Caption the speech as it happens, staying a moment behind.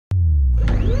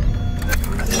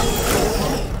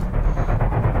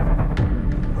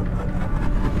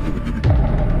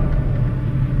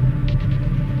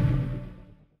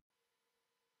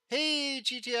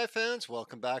GTI fans,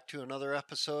 welcome back to another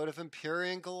episode of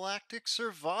Empyrion Galactic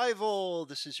Survival.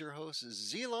 This is your host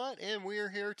Zelot, and we are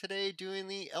here today doing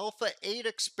the Alpha 8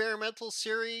 experimental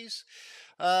series.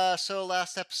 So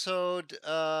last episode,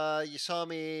 you saw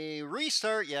me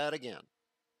restart yet again.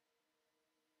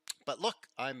 But look,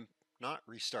 I'm not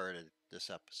restarted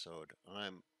this episode.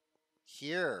 I'm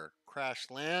here, crash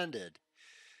landed,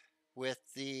 with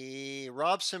the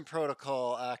Robson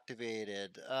protocol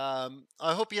activated. I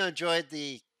hope you enjoyed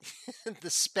the the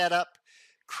sped up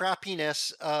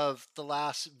crappiness of the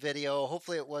last video.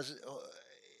 Hopefully it was.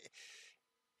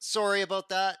 Sorry about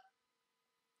that.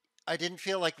 I didn't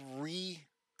feel like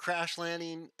crash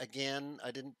landing again.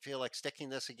 I didn't feel like sticking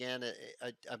this again.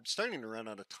 I'm starting to run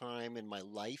out of time in my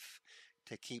life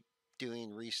to keep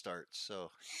doing restarts.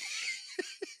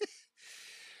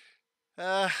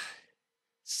 Uh,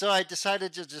 So I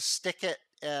decided to just stick it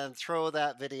and throw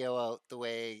that video out the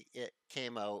way it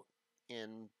came out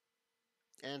in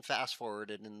and fast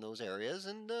forwarded in those areas.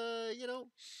 And, it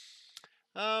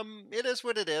is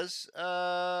what it is.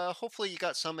 Hopefully you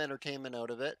got some entertainment out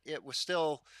of it. It was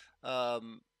still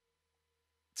um,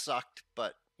 sucked,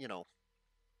 but,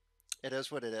 it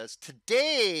is what it is.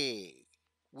 Today,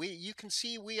 you can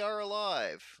see we are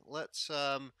alive. Let's,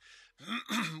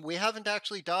 we haven't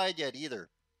actually died yet either.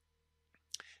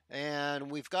 And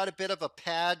we've got a bit of a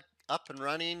pad up and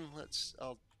running.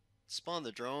 I'll spawn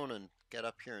the drone and get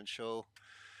up here and show.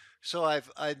 So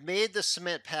I've made the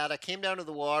cement pad. I came down to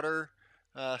the water,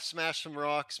 smashed some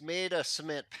rocks, made a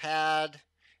cement pad,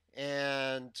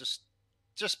 and just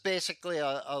basically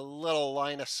a little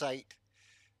line of sight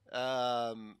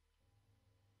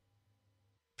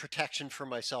protection for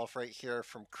myself right here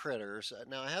from critters.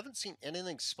 Now I haven't seen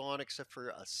anything spawn except for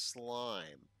a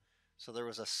slime. So there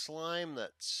was a slime that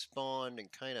spawned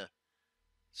and kind of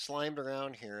slimed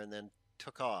around here and then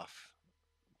took off.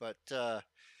 But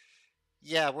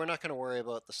yeah, we're not going to worry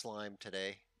about the slime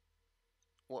today.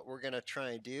 What we're going to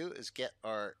try and do is get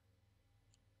our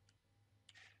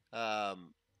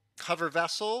hover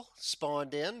vessel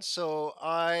spawned in. So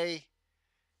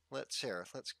let's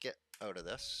get out of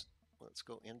this. Let's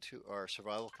go into our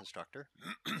survival constructor.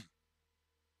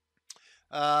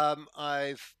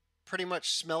 I've pretty much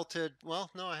smelted.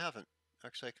 Well, no, I haven't.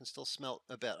 Actually, I can still smelt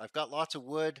a bit. I've got lots of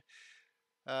wood.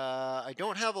 I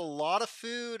don't have a lot of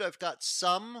food. I've got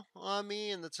some on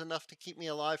me, and that's enough to keep me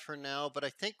alive for now. But I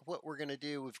think what we're going to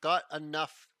do, we've got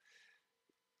enough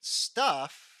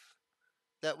stuff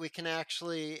that we can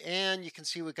actually, and you can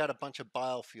see we've got a bunch of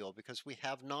biofuel because we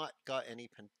have not got any,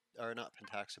 or not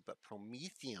pentaxid, but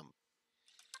promethium.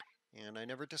 And I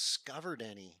never discovered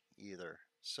any either.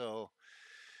 So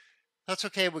that's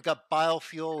okay. We've got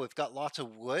biofuel. We've got lots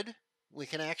of wood. We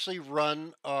can actually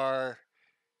run our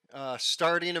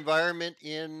starting environment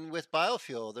in with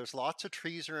biofuel. There's lots of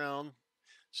trees around.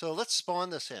 So let's spawn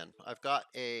this in. I've got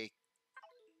a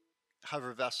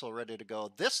hover vessel ready to go.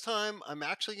 This time I'm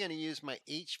actually going to use my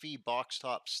HV box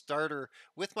top starter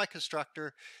with my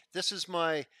constructor. This is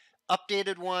my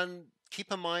updated one.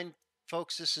 Keep in mind,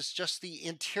 folks, this is just the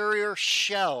interior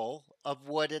shell of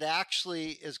what it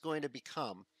actually is going to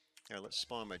become. Here, let's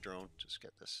spawn my drone. Just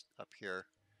get this up here.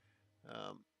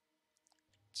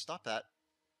 Stop that.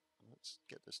 Let's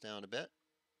get this down a bit.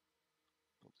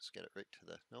 We'll just get it right to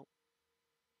the, nope.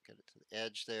 Get it to the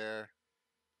edge there.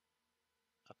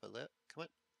 Up a little. Come on.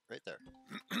 Right there.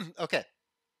 Okay.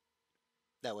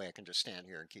 That way I can just stand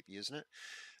here and keep using it.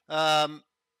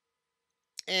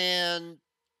 And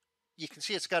you can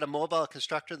see it's got a mobile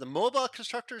constructor. The mobile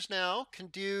constructors now can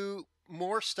do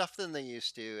more stuff than they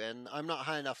used to, and I'm not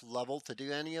high enough level to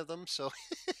do any of them, so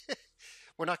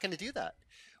we're not going to do that.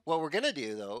 What we're going to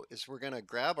do, though, is we're going to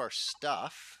grab our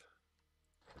stuff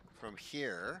from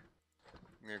here.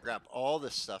 I'm going to grab all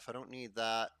this stuff. I don't need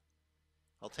that.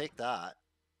 I'll take that.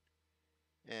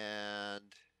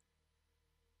 And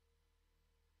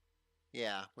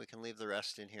yeah, we can leave the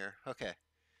rest in here. Okay.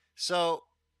 So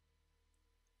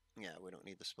yeah, we don't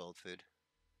need the spilled food.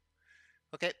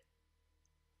 Okay.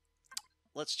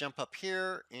 Let's jump up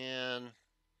here, and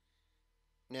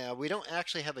now we don't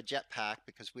actually have a jetpack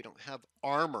because we don't have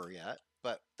armor yet,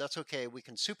 but that's okay. We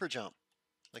can super jump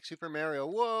like Super Mario,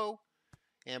 whoa,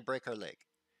 and break our leg.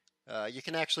 You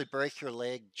can actually break your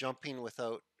leg jumping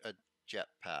without a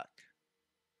jetpack.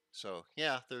 So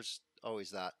yeah, there's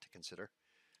always that to consider.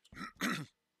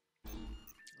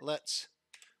 Let's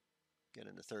get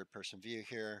into third person view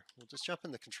here. We'll just jump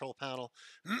in the control panel.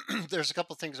 There's a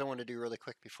couple things I want to do really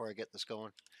quick before I get this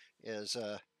going. I'm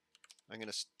going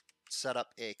to set up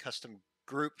a custom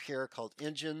group here called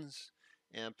engines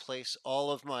and place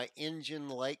all of my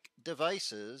engine-like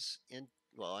devices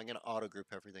well, I'm going to auto group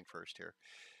everything first here.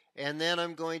 And then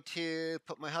I'm going to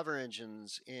put my hover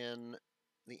engines in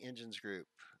the engines group,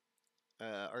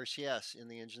 RCS in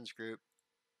the engines group,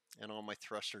 and all my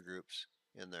thruster groups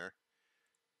in there.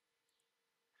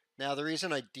 Now, the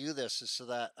reason I do this is so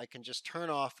that I can just turn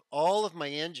off all of my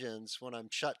engines when I'm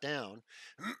shut down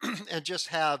and just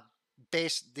have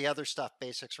the other stuff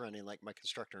basics running, like my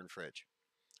constructor and fridge,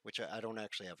 which I don't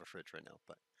actually have a fridge right now,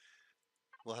 but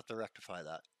we'll have to rectify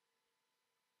that.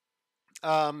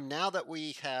 Now that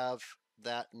we have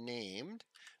that named,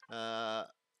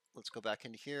 let's go back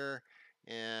into here,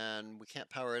 and we can't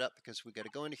power it up because we got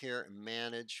to go into here and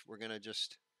manage. We're going to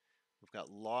just, we've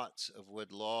got lots of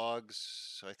wood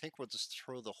logs, so I think we'll just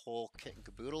throw the whole kit and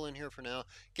caboodle in here for now.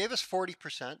 Gave us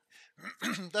 40%.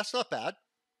 That's not bad.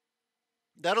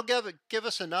 That'll give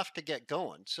us enough to get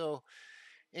going. So,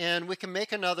 and we can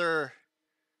make another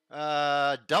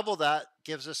double that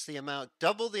gives us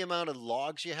double the amount of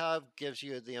logs you have gives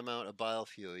you the amount of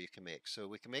biofuel you can make. So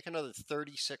we can make another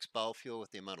 36 biofuel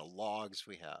with the amount of logs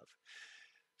we have.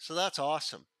 So that's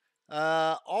awesome.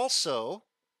 Also,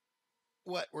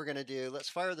 what we're going to do, let's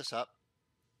fire this up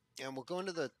and we'll go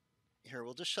into here,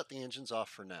 we'll just shut the engines off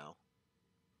for now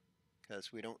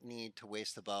because we don't need to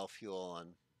waste the biofuel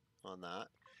on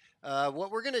that.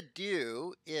 What we're going to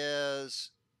do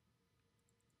is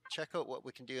check out what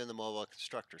we can do in the mobile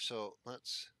constructor. So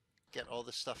let's get all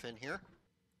this stuff in here.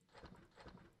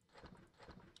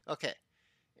 Okay,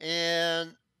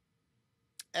 and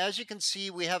as you can see,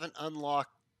 we haven't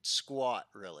unlocked squat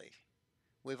really.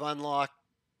 We've unlocked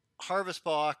harvest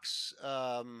box.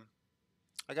 I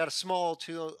got a small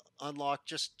to unlock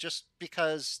just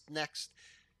because next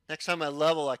time I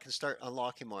level, I can start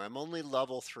unlocking more. I'm only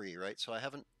level 3, right? So I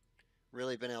haven't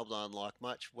really been able to unlock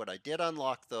much. What I did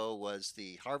unlock though was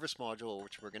the harvest module,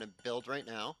 which we're going to build right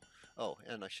now. Oh,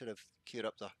 and I should have queued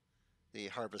up the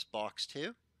harvest box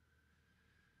too.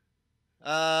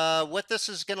 What this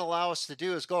is going to allow us to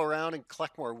do is go around and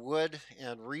collect more wood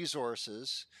and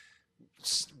resources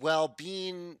while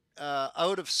being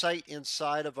out of sight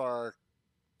inside of our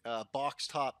box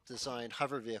top design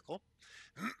hover vehicle.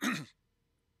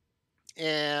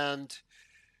 And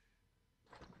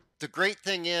the great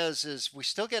thing is we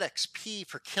still get XP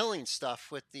for killing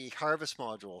stuff with the harvest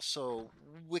module. So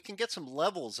we can get some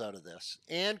levels out of this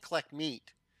and collect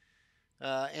meat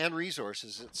and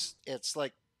resources. It's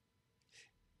like,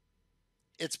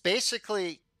 it's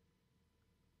basically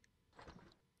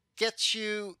gets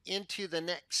you into the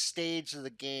next stage of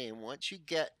the game. Once you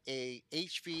get a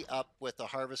HV up with the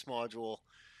harvest module,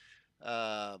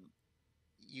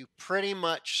 you pretty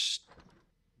much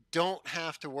don't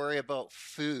have to worry about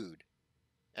food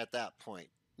at that point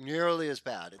nearly as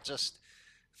bad. It just,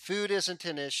 food isn't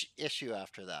an issue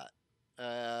after that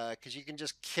because you can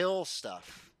just kill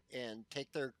stuff and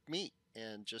take their meat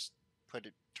and just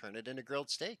turn it into grilled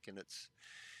steak, and it's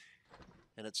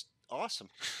awesome.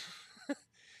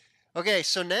 Okay,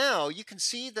 so now you can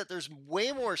see that there's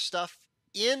way more stuff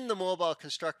in the mobile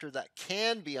constructor that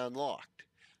can be unlocked.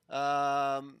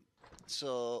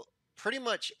 So pretty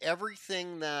much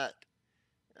everything that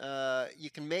you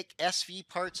can make SV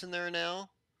parts in there now,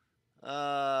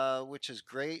 which is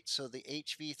great. So the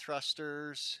HV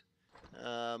thrusters,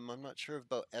 I'm not sure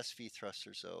about SV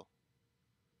thrusters though.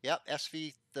 Yep,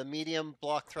 SV, the medium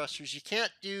block thrusters. You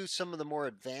can't do some of the more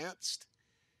advanced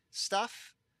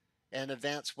stuff and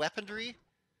advanced weaponry,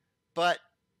 but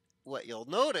what you'll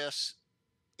notice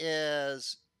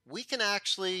is we can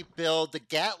actually build the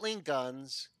Gatling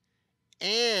guns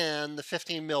and the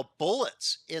 15 mil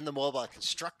bullets in the mobile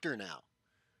constructor now.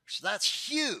 So that's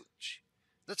huge.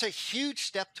 That's a huge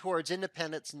step towards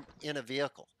independence in a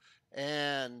vehicle.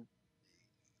 And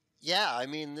yeah, I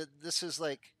mean, this is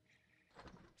like,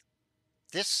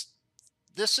 this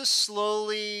is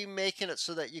slowly making it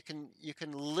so that you can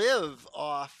live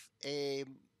off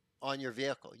on your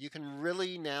vehicle. You can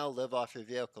really now live off your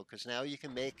vehicle because now you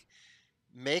can make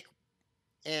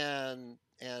and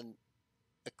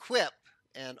equip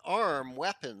and arm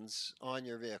weapons on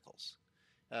your vehicles,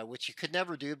 which you could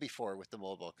never do before with the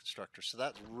mobile constructor. So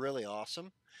that's really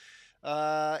awesome.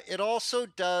 It also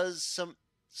does some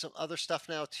other stuff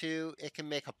now too. It can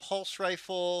make a pulse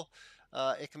rifle.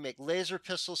 It can make laser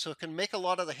pistols. So it can make a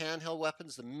lot of the handheld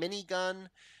weapons, the minigun.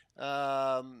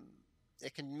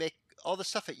 It can make all the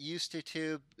stuff it used to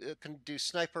too. It can do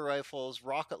sniper rifles,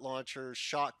 rocket launchers,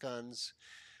 shotguns,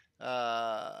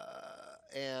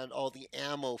 and all the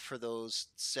ammo for those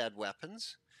said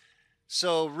weapons.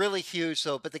 So really huge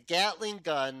though. But the Gatling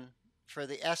gun for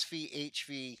the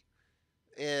SVHV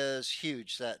is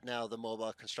huge, that now the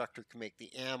mobile constructor can make the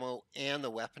ammo and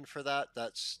the weapon for that.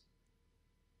 That's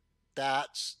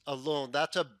That's alone,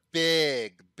 that's a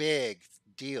big, big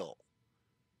deal.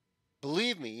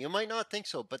 Believe me, you might not think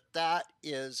so, but that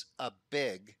is a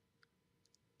big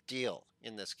deal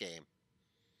in this game.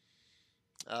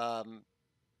 Um,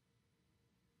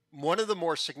 One of the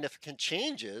more significant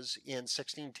changes in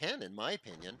 1610, in my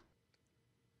opinion,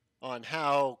 on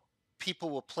how people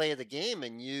will play the game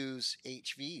and use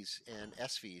HVs and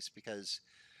SVs, because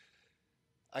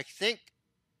I think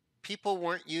people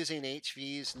weren't using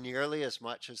HVs nearly as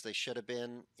much as they should have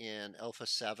been in Alpha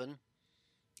 7,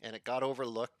 and it got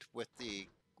overlooked with the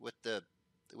with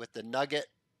the nugget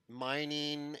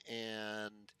mining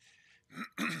and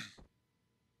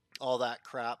all that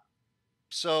crap.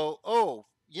 So, oh,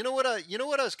 you know what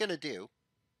I was going to do?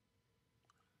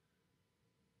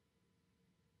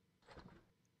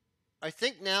 I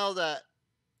think now that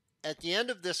at the end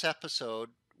of this episode,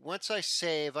 once I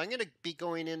save, I'm going to be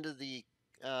going into the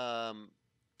um,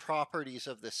 properties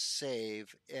of this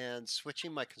save and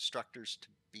switching my constructors to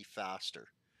be faster.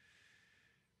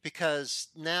 Because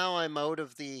now I'm out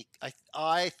of the,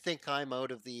 I think I'm out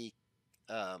of the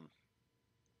um,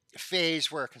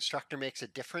 phase where a constructor makes a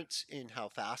difference in how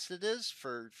fast it is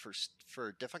for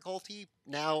difficulty.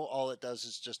 Now all it does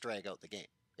is just drag out the game.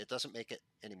 It doesn't make it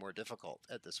any more difficult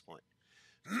at this point.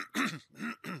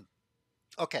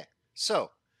 Okay, so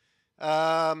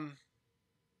um,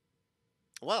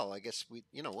 well, I guess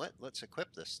you know what? Let's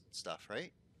equip this stuff,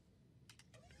 right?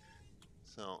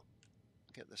 So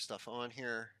get this stuff on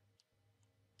here.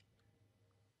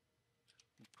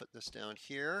 Put this down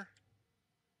here.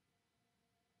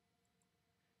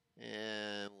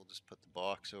 And we'll just put the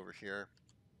box over here.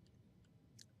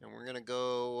 And we're going to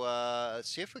go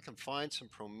see if we can find some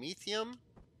promethium.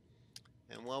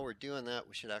 And while we're doing that,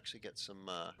 we should actually get some...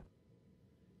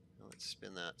 let's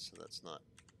spin that so that's not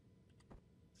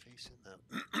facing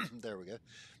that. There we go.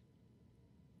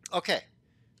 Okay,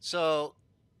 so...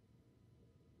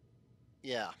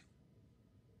 yeah.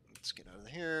 Let's get out of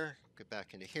here, get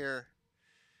back into here.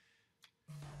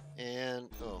 And,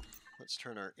 oh, let's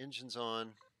turn our engines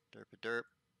on. Derp-a-derp.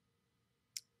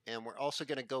 And we're also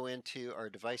going to go into our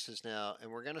devices now,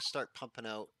 and we're going to start pumping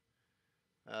out,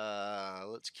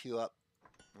 let's queue up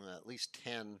at least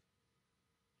 10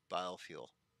 biofuel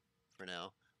for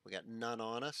now. We got none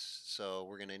on us, so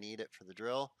we're going to need it for the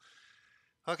drill.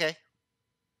 Okay.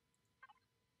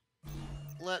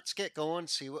 Let's get going,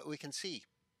 see what we can see.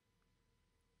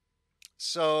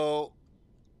 So,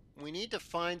 we need to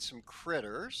find some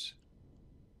critters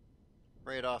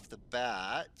right off the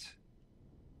bat.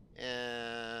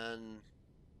 And,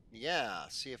 yeah,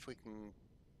 see if we can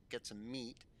get some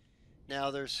meat.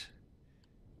 Now,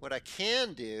 what I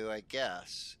can do, I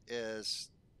guess, is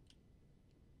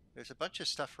there's a bunch of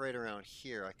stuff right around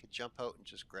here. I could jump out and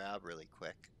just grab really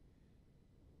quick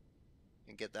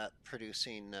and get that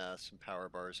producing some power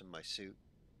bars in my suit.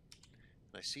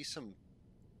 And I see some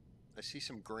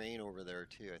grain over there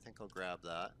too. I think I'll grab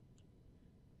that.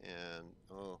 And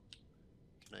oh,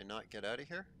 can I not get out of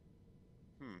here?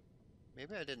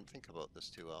 Maybe I didn't think about this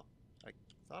too well. I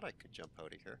thought I could jump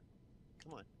out of here.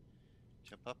 Come on,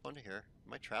 jump up onto here.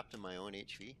 Am I trapped in my own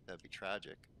HV? That'd be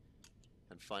tragic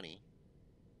and funny.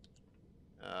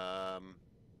 Can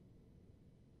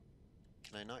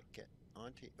I not get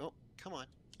onto? Oh, come on,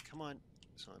 come on.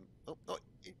 So I'm. Oh,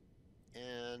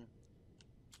 and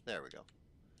there we go.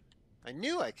 I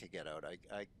knew I could get out.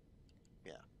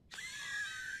 Yeah.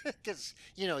 Because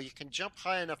you can jump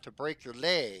high enough to break your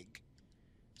leg.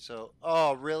 So,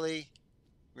 oh, really,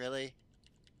 really?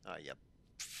 Oh, yep.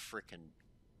 Frickin'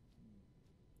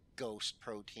 ghost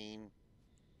protein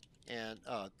and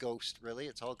ghost. Really,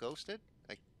 it's all ghosted.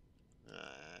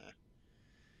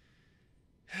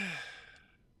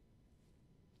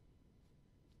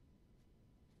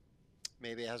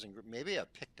 Maybe it hasn't. Maybe I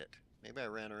picked it. Maybe I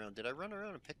ran around. Did I run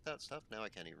around and pick that stuff? Now I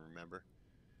can't even remember.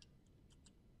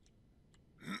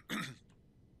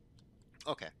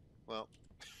 Okay. Well,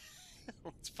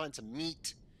 let's find some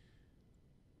meat.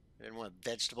 I didn't want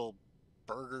vegetable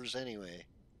burgers anyway.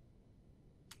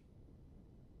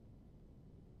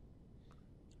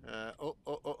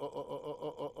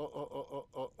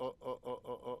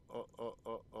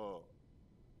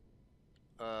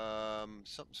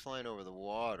 Something's flying over the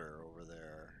water over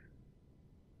there.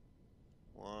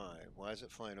 Why? Why is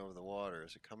it flying over the water?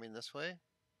 Is it coming this way?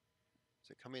 Is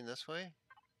it coming this way?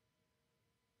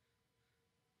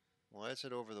 Why is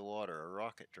it over the water? A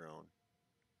rocket drone.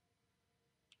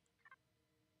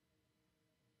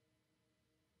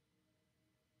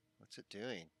 What's it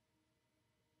doing?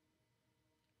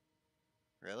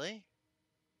 Really?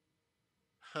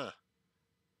 Huh.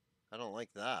 I don't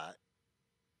like that.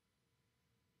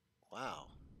 Wow.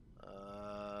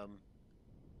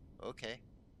 Okay.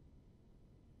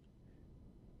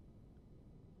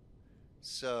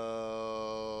 So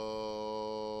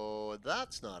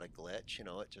that's not a glitch, you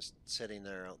know, it just sitting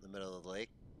there out in the middle of the lake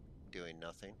doing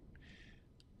nothing.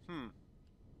 Wonder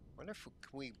if can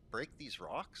we break these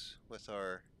rocks with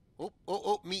our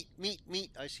oh meat.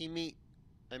 I see meat.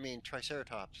 I mean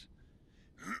triceratops.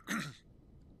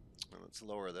 Let's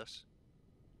lower this.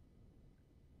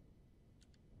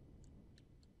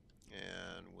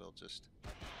 And we'll just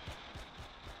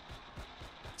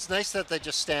It's nice that they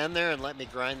just stand there and let me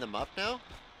grind them up now.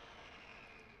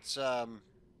 It's no,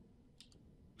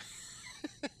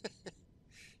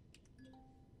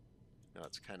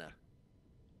 it's kind of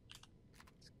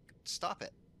stop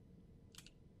it.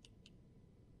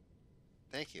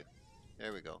 Thank you.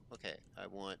 There we go. Okay, I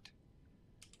want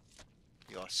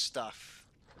your stuff.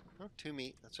 Oh, 2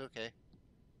 meat. That's okay.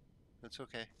 That's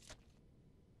okay.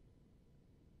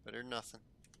 Better than nothing.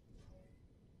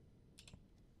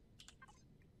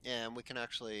 And we can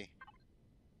actually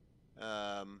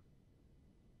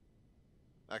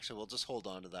actually we'll just hold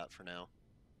on to that for now.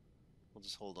 We'll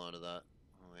just hold on to that.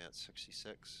 Oh yeah, it's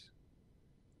 66.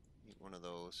 Eat one of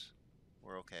those.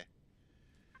 We're okay.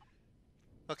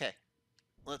 Okay.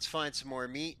 Let's find some more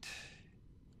meat.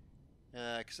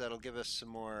 Because that'll give us some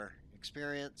more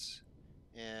experience.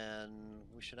 And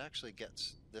we should actually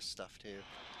get this stuff too.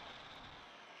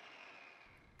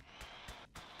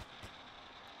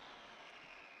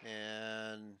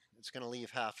 And it's going to leave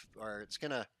half, or it's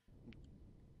going to,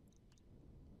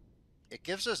 it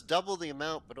gives us double the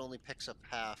amount, but only picks up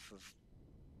half of,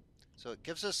 so it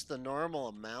gives us the normal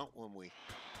amount when we,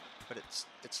 but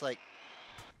it's like,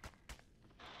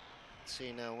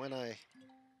 see now when I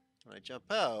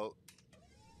jump out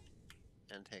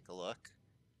and take a look,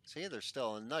 see there's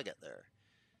still a nugget there.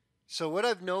 So what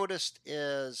I've noticed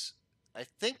is, I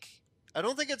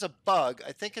don't think it's a bug.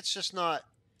 I think it's just not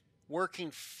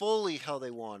working fully how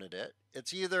they wanted it.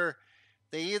 It's either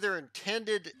they either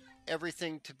intended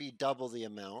everything to be double the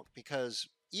amount, because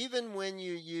even when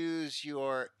you use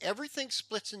your everything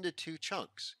splits into 2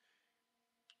 chunks.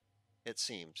 It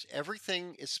seems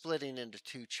everything is splitting into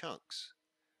 2 chunks.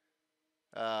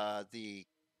 The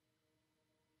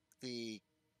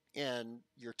and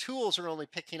your tools are only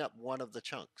picking up one of the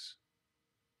chunks.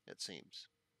 It seems.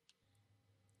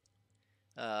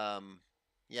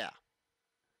 Yeah.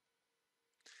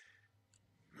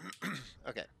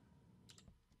 Okay.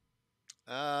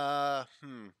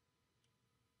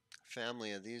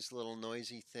 Family of these little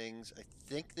noisy things. I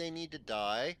think they need to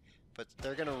die, but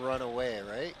they're gonna run away,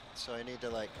 right? So I need to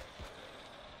like,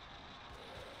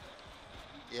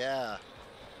 yeah,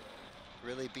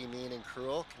 really be mean and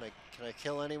cruel. Can I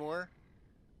kill any more?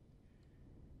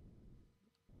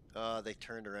 Oh, they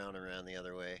turned around the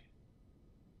other way.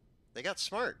 They got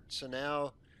smart, so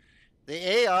now the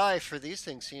AI for these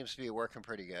things seems to be working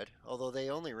pretty good. Although they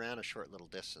only ran a short little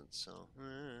distance, so.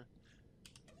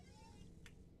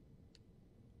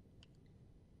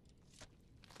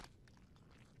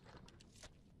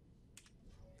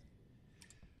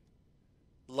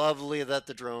 Lovely that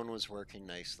the drone was working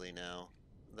nicely now.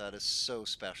 That is so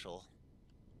special.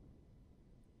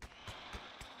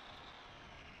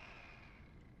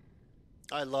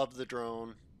 I love the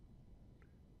drone.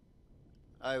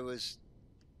 I was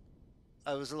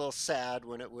a little sad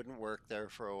when it wouldn't work there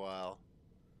for a while.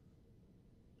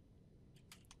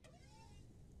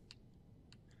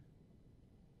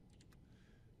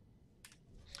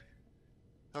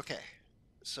 Okay,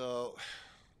 so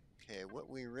what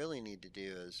we really need to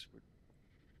do is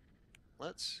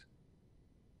let's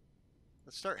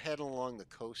start heading along the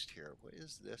coast here. What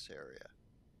is this area?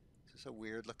 Is this a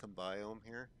weird looking biome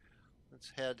here?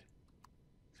 Let's head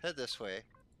this way.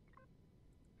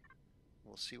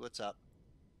 We'll see what's up.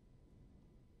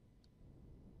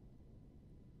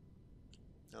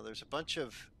 Now there's a bunch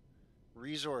of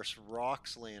resource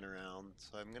rocks laying around,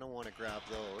 so I'm going to want to grab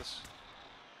those.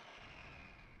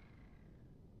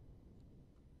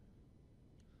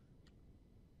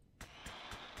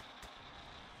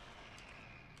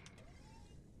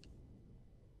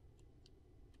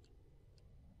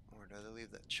 Or did I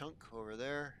leave that chunk over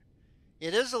there?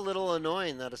 It is a little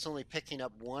annoying that it's only picking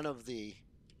up one of the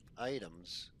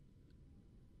items.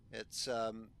 It's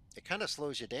it kind of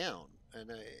slows you down,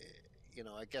 and you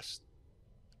know, I guess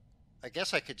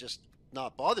I could just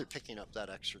not bother picking up that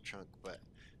extra chunk, but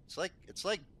it's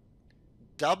like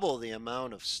double the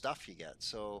amount of stuff you get.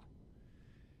 So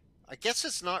I guess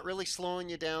it's not really slowing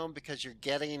you down because you're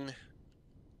getting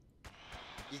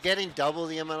double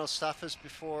the amount of stuff as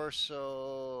before.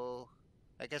 So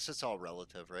I guess it's all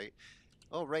relative, right?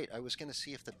 Oh, right. I was going to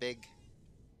see if the big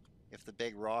if the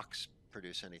big rocks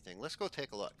produce anything. Let's go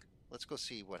take a look. Let's go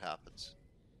see what happens.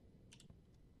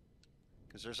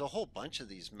 Because there's a whole bunch of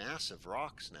these massive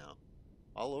rocks now,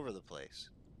 all over the place.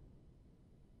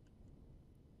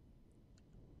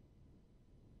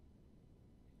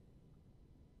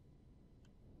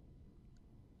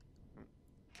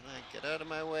 Can I get out of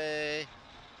my way?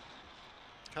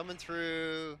 Coming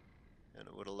through. And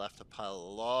it would have left a pile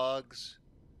of logs.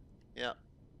 Yeah.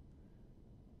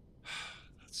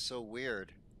 That's so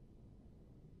weird.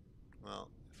 Well,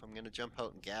 if I'm going to jump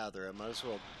out and gather, I might as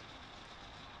well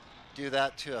do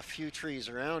that to a few trees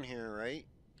around here, right?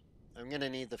 I'm going to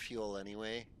need the fuel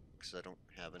anyway, because I don't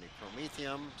have any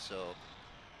promethium, so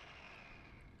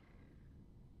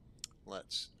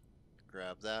let's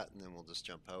grab that, and then we'll just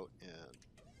jump out and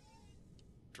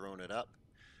drone it up.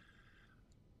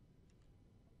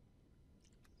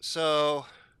 So,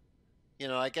 you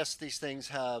know, I guess these things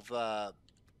have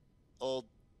old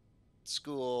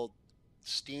school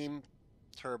steam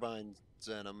turbines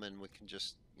in them, and we can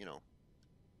just, you know,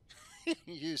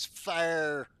 use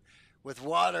fire with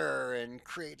water and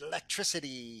create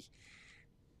electricity.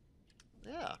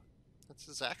 Yeah, that's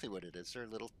exactly what it is. They're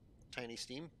little tiny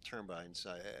steam turbines,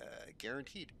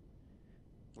 guaranteed.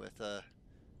 With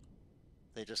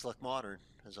they just look modern,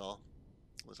 is all.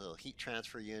 With little heat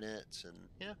transfer units, and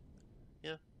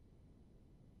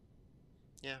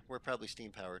yeah, we're probably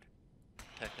steam powered,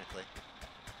 technically.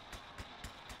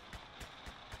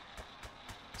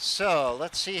 So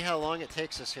let's see how long it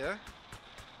takes us here.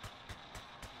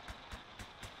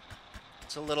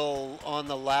 It's a little on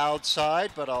the loud side,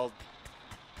 but I'll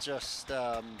just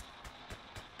I'll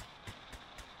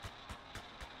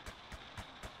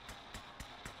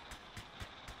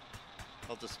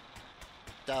just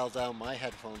dial down my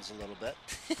headphones a little bit.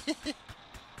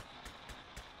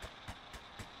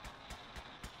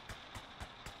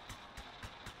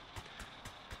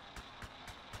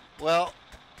 Well,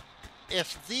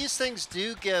 if these things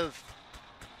do give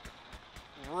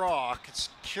rock, it's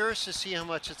curious to see how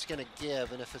much it's going to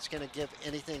give, and if it's going to give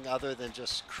anything other than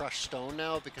just crushed stone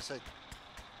now,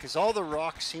 because all the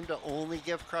rocks seem to only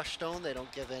give crushed stone. They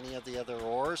don't give any of the other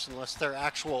ores unless they're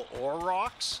actual ore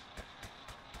rocks.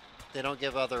 They don't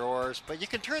give other ores, but you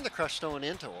can turn the crushed stone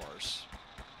into ores,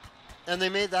 and they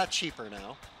made that cheaper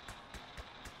now.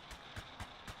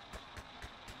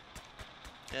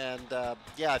 And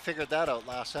yeah, I figured that out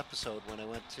last episode when I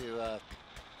went to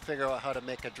figure out how to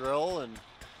make a drill and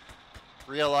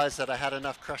realized that I had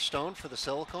enough crushed stone for the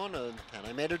silicone, and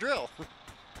I made a drill.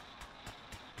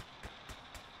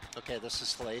 Okay, this is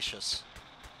salacious.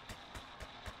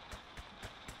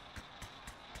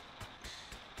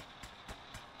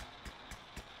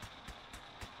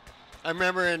 I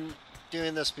remember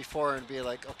doing this before and be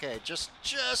like, okay, just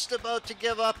about to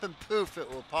give up, and poof, it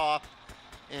will pop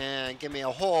and give me a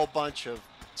whole bunch of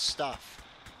stuff.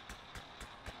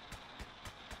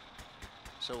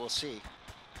 So we'll see.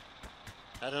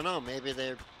 I don't know. Maybe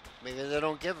they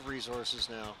don't give resources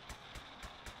now.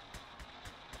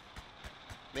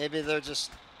 Maybe they're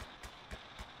just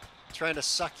trying to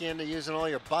suck you into using all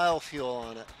your biofuel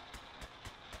on it.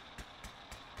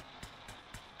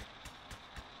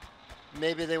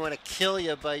 Maybe they want to kill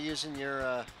you by using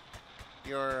your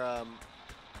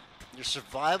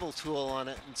survival tool on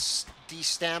it and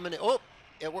de-stamina. Oh,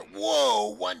 it worked. Whoa,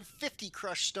 150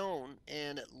 crushed stone,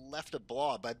 and it left a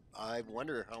blob. I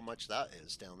wonder how much that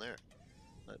is down there.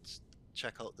 Let's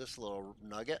check out this little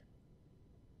nugget.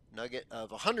 Nugget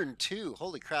of 102.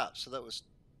 Holy crap. So that was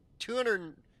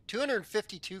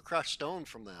 252 crushed stone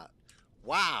from that.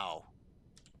 Wow.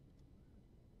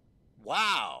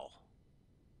 Wow.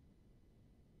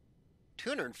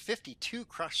 252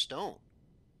 crushed stone.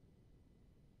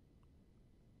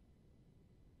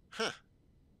 Huh.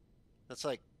 That's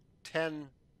like 10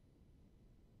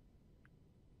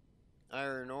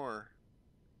 iron ore.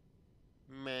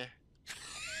 Meh.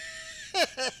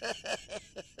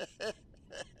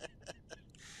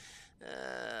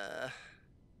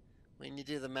 When you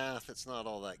do the math, it's not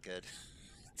all that good.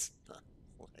 It's not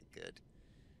all that good.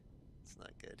 It's not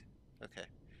good. Okay.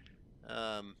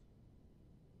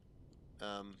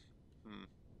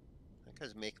 That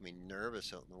guy's making me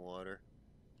nervous out in the water.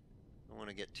 I don't want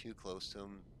to get too close to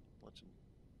him. Watch him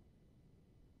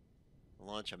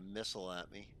launch a missile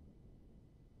at me.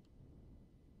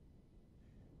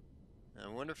 I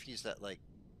wonder if he's that, like,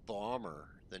 bomber,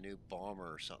 the new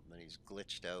bomber or something, and he's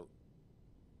glitched out.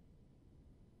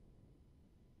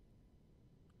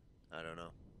 I don't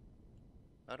know.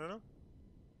 I don't know.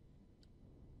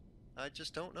 I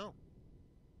just don't know.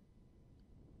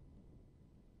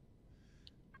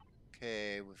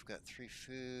 Okay, we've got 3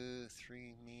 food,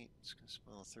 3 meat. It's gonna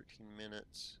spoil 13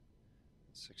 minutes.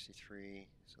 63,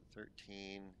 so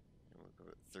 13, and we'll go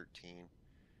at 13.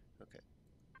 Okay.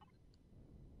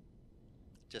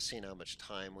 Just seeing how much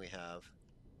time we have.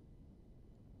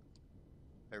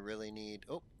 I really need,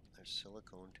 oh, there's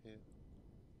silicone too.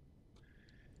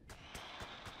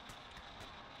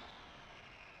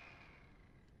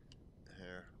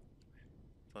 There.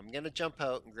 If I'm gonna jump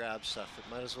out and grab stuff, it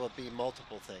might as well be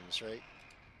multiple things, right?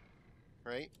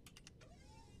 Right?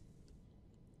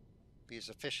 Be as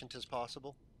efficient as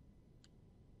possible.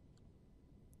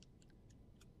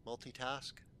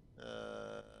 Multitask.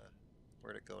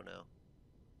 Where'd it go now?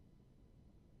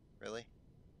 Really?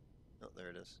 Oh, there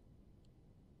it is.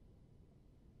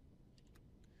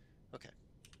 Okay.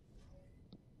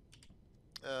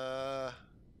 Well,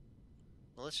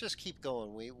 let's just keep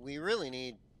going. We really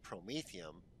need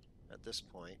promethium at this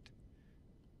point.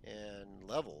 And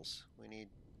levels. We need...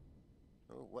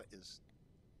 Oh, what's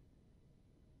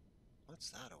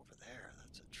that over there?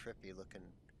 That's a trippy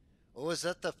looking... Oh, is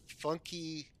that the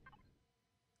funky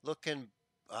looking...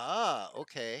 Ah,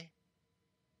 okay.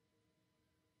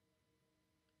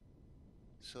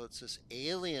 So it's this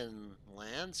alien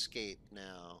landscape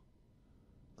now.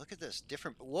 Look at this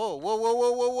different... Whoa, whoa, whoa,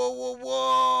 whoa, whoa, whoa, whoa,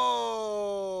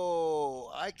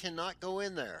 whoa! I cannot go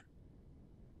in there.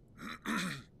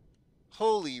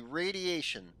 Holy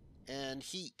radiation and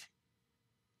heat.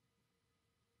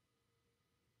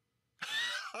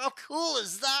 How cool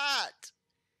is that?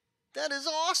 That is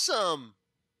awesome.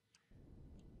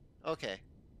 Okay.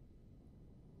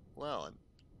 Well, I'm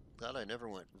glad I never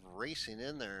went racing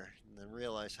in there and then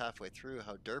realized halfway through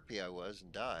how derpy I was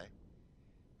and die.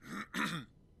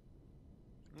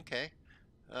 Okay.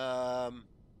 I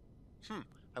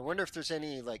wonder if there's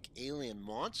any like alien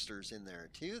monsters in there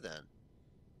too then.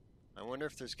 I wonder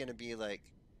if there's gonna be like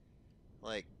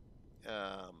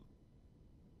um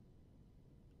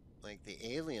the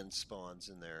alien spawns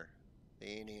in there.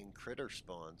 The alien critter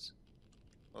spawns.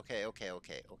 Okay, okay,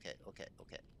 okay, okay, okay,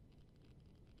 okay.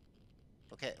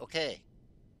 Okay, okay.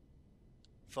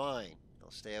 Fine.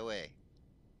 I'll stay away.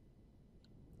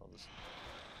 I'll just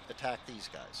attack these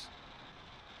guys.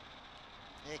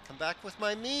 Hey, come back with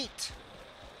my meat!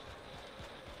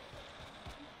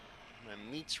 My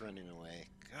meat's running away.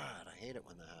 God, I hate it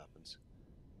when that happens.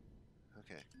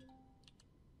 Okay.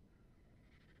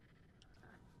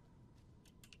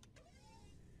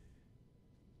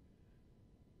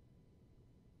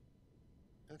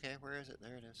 Okay, where is it?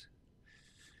 There it is.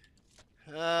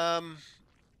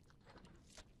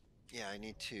 Yeah, I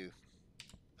need to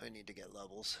get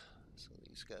levels. So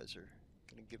these guys are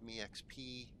gonna give me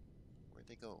XP. Where'd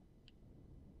they go?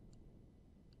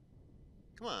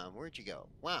 Come on, where'd you go?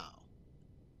 Wow.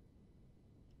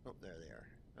 Oh, there they are.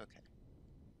 Okay.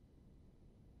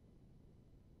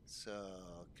 So,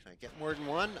 can I get more than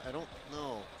one? I don't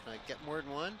know. Can I get more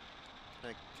than one?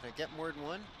 Can I get more than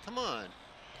one? Come on.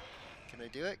 Can I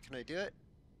do it? Can I do it?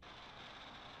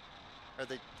 Are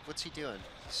they... What's he doing?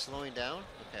 He's slowing down?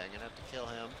 Okay, I'm gonna have to kill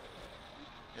him.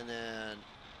 And then...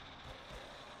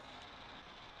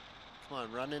 Come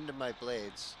on, run into my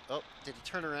blades. Oh, did he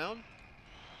turn around?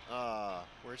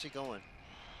 Where's he going?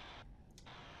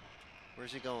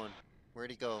 Where's he going? Where'd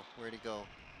he go? Where'd he go?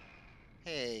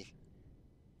 Hey.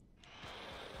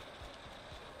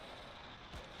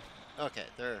 Okay,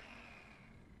 there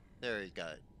he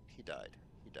got it. He died.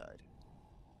 He died.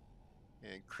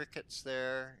 And cricket's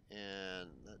there, and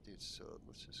that dude's, so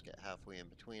let's just get halfway in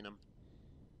between them.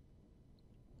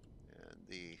 And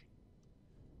the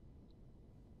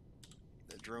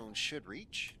drone should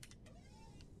reach.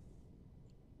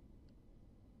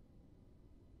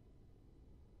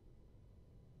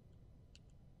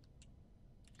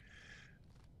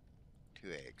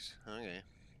 Two eggs. Okay.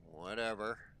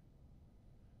 Whatever.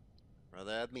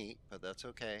 Rather have meat, but that's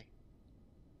okay.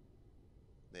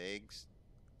 The eggs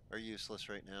are useless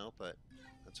right now, but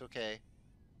that's okay.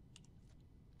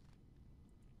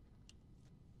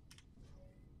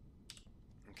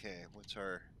 Okay, what's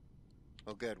our...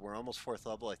 Oh good, we're almost 4th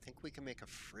level. I think we can make a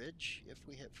fridge if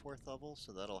we hit 4th level,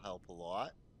 so that'll help a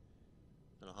lot.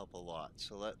 That'll help a lot.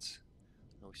 So let's...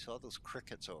 Oh, we saw those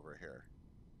crickets over here.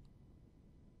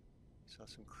 Saw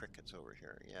some crickets over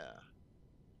here, yeah.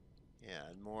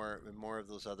 Yeah, and more of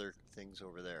those other things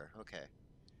over there. Okay.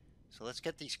 So let's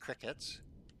get these crickets.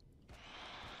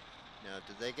 Now,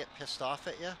 did they get pissed off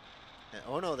at you?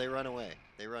 Oh no, they run away.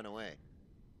 They run away.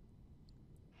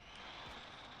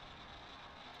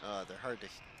 They're hard to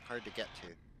get to.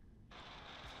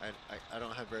 I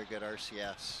don't have very good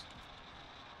RCS.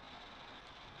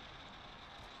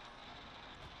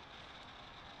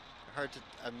 They're hard to.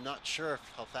 I'm not sure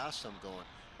how fast I'm going.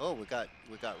 Oh, we got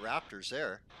raptors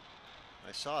there.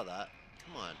 I saw that.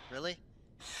 Come on, really?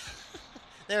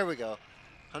 There we go.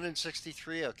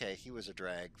 163. Okay, he was a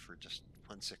drag for just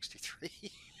 163.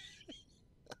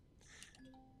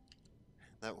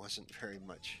 That wasn't very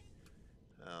much.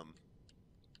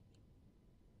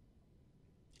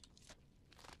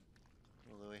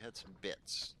 Although he had some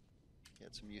bits. He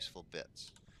had some useful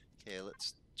bits. Okay,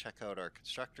 let's check out our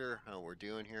constructor, how we're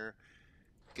doing here.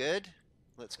 Good.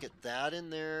 Let's get that in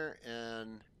there,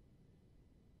 and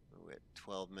we're at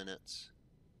 12 minutes.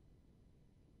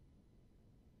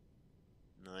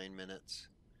 9 minutes.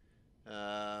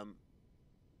 12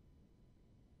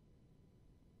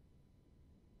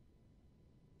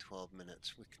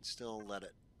 minutes. We can still let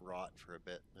it rot for a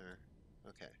bit there.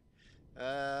 Okay.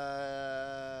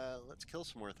 Let's kill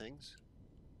some more things.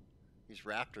 These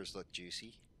raptors look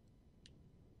juicy.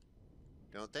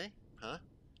 Don't they? Huh?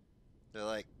 They're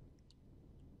like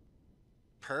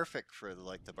perfect for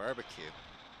like the barbecue.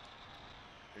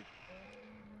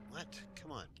 What?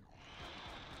 Come on.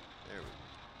 There we go.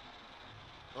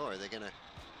 Oh, are they gonna...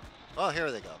 Oh,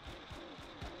 here they go.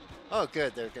 Oh,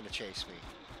 good. They're gonna chase me.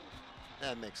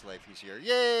 That makes life easier.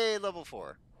 Yay! Level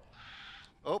 4.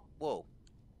 Oh, whoa.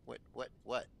 What?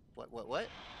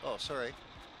 Oh, sorry.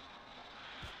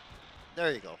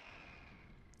 There you go.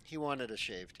 He wanted a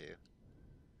shave too.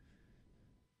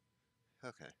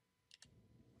 Okay.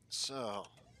 So,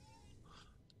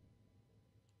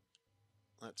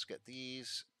 let's get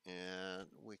these, and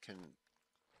we can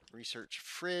research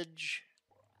fridge.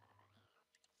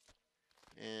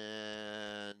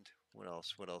 And what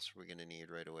else? What else are we going to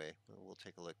need right away? Well, we'll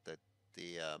take a look at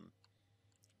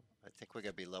I think we're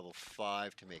going to be level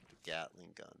 5 to make the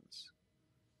Gatling guns.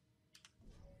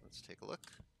 Let's take a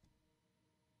look.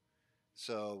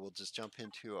 So we'll just jump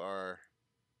into our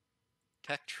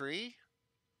tech tree.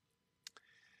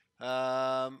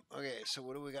 Okay, so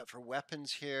what do we got for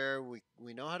weapons here? We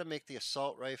know how to make the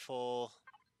assault rifle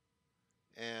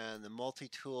and the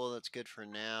multi-tool. That's good for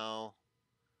now.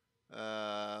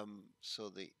 So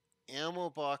the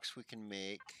ammo box we can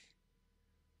make.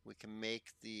 We can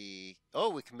make the... Oh,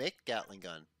 we can make the Gatling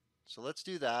gun. So let's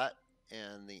do that.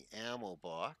 And the ammo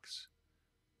box.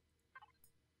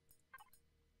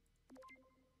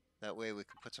 That way we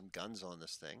can put some guns on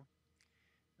this thing.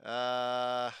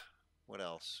 What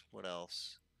else? What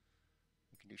else?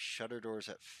 We can do shutter doors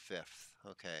at 5th.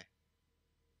 Okay.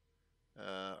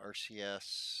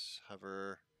 RCS,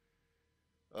 hover.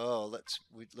 Oh, let's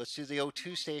do the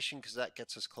O2 station because that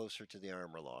gets us closer to the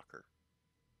armor locker.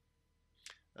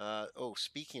 Oh,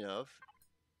 speaking of,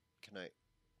 can I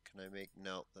make...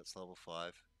 No, that's level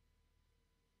 5.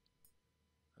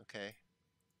 Okay.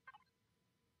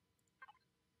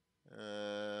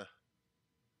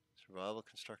 Survival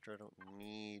constructor, I don't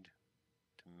need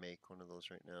to make one of those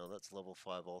right now. That's level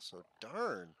 5 also.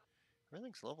 Darn!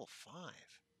 Everything's level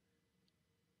 5.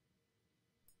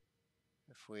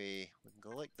 If we can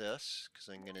go like this, because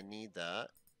I'm going to need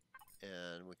that,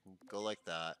 and we can go like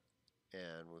that,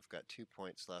 and we've got 2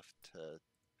 points left to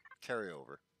carry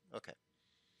over. Okay.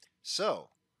 So,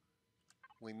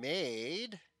 we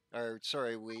made, or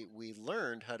sorry, we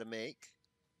learned how to make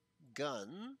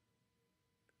gun.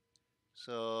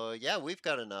 So yeah, we've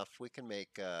got enough. We can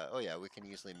make, oh yeah, we can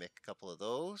easily make a couple of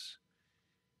those.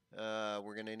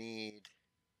 We're gonna need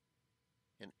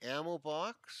an ammo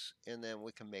box, and then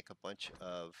we can make a bunch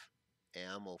of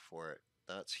ammo for it.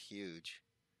 That's huge.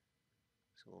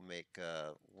 So we'll make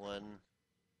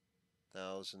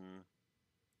 1,000,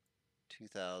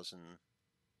 2,000,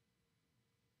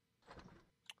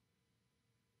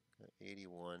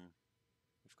 81.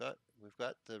 We've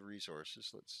got the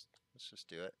resources. Let's just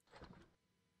do it.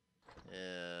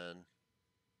 And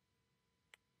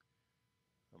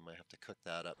I might have to cook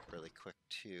that up really quick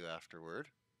too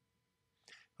afterward.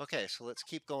 Okay, so let's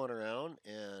keep going around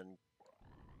and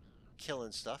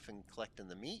killing stuff and collecting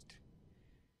the meat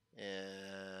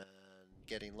and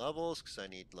getting levels because I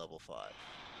need level 5.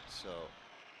 So,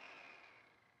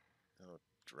 oh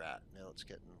drat! Now it's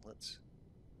getting. Let's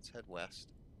head west.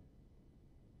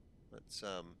 Let's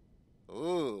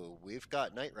Ooh, we've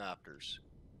got night raptors.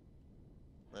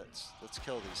 Let's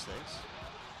kill these things.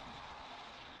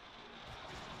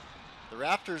 The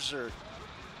raptors are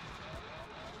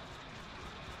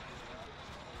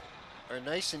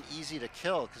nice and easy to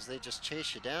kill because they just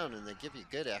chase you down and they give you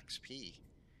good XP.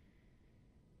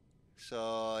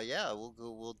 So yeah,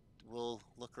 we'll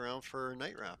look around for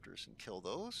night raptors and kill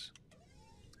those.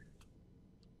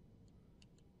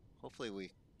 Hopefully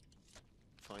we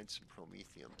find some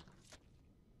promethium.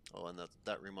 Oh, and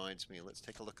that reminds me, let's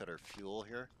take a look at our fuel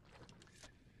here.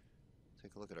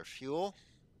 Take a look at our fuel.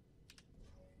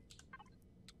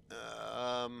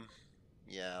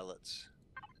 Yeah, let's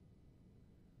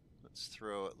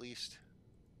throw at least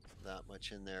that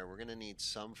much in there. We're gonna need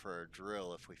some for our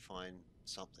drill if we find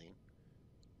something.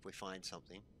 If we find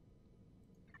something.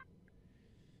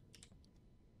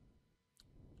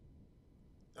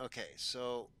 Okay,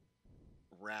 so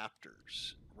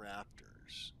raptors.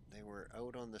 They were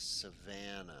out on the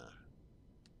savannah.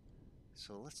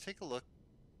 So let's take a look.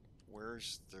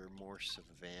 Where's there more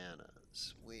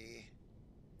savannas?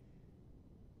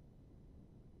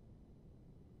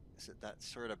 Is it that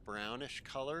sort of brownish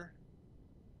color?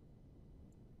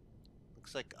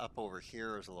 Looks like up over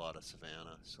here is a lot of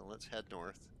savanna. So let's head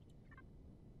north.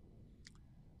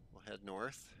 We'll head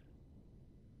north.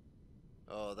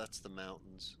 Oh, that's the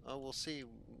mountains. Oh, we'll see.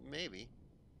 Maybe.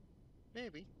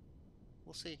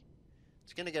 We'll see.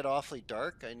 It's gonna get awfully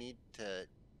dark. I need to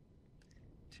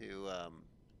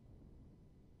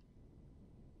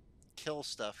kill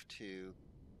stuff to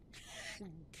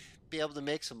be able to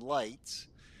make some lights.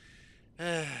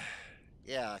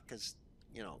 Yeah, because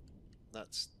you know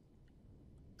that's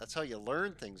how you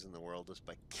learn things in the world, is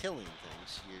by killing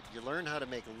things. You learn how to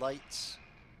make lights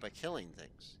by killing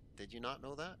things. Did you not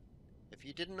know that? If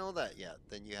you didn't know that yet,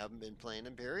 then you haven't been playing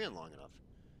Empyrion long enough.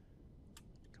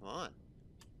 Come on.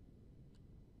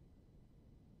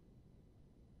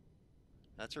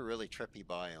 That's a really trippy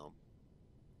biome.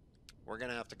 We're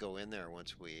gonna have to go in there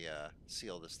once we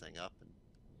seal this thing up and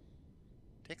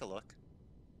take a look.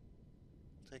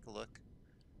 Take a look.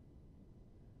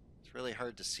 It's really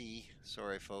hard to see.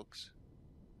 Sorry, folks.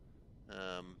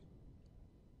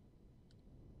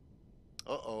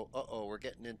 Uh-oh, we're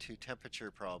getting into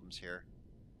temperature problems here.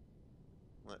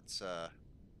 Let's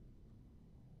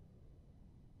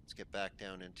get back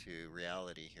down into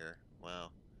reality here.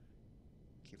 Wow.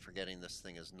 Keep forgetting this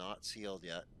thing is not sealed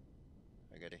yet.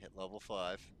 I gotta hit level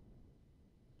 5.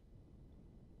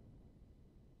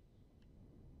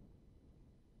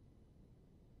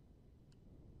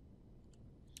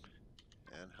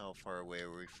 And how far away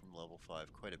are we from level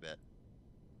 5? Quite a bit.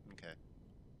 Okay.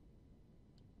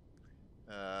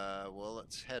 Well,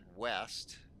 let's head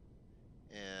west.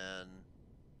 And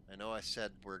I know I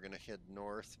said we're gonna head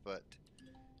north, but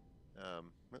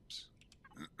oops.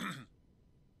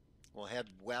 We'll head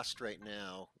west right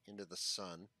now into the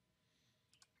sun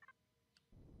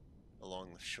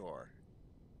along the shore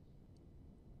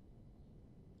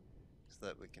so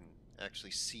that we can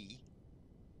actually see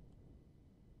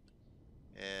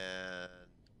and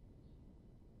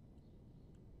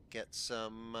get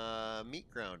some meat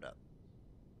ground up.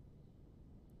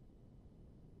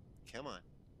 Come on.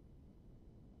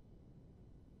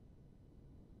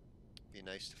 Be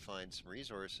nice to find some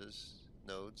resources,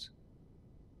 nodes,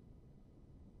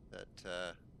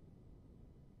 that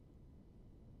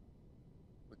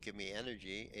would give me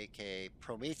energy, aka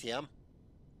promethium.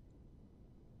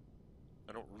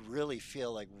 I don't really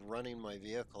feel like running my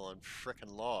vehicle on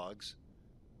frickin' logs.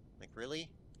 Like, really?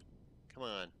 Come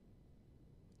on.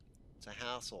 It's a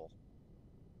hassle.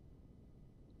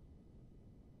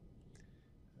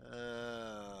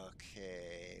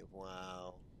 Okay,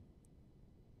 wow.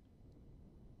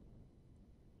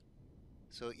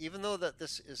 So even though that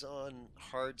this is on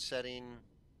hard setting,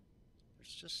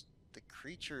 there's just the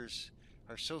creatures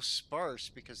are so sparse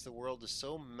because the world is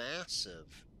so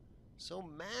massive. So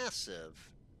massive.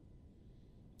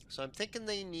 So I'm thinking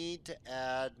they need to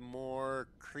add more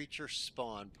creature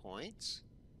spawn points.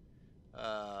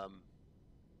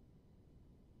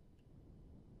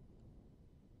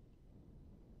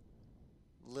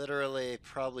 Literally,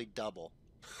 probably double.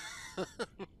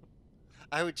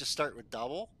 I would just start with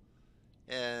double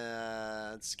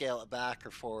and scale it back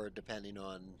or forward depending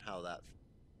on how that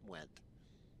went.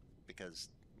 Because,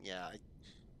 yeah, I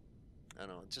don't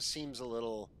know. It just seems a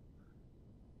little.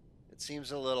 It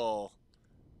seems a little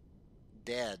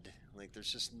dead. Like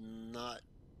there's just not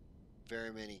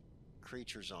very many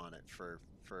creatures on it for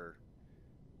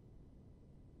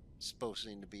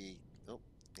supposing to be. Oh,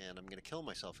 and I'm gonna kill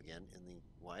myself again. In the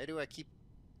why do I keep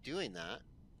doing that?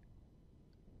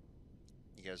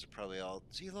 You guys are probably all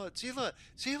Zila,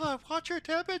 watch your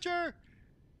temperature.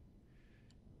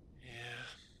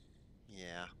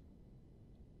 Yeah.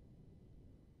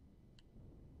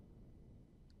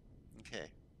 Okay.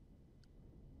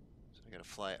 So I gotta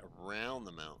fly around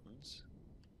the mountains,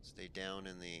 stay down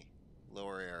in the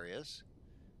lower areas,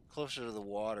 closer to the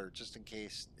water, just in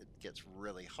case it gets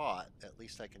really hot. At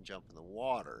least I can jump in the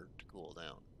water to cool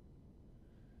down.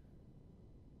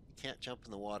 You can't jump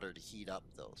in the water to heat up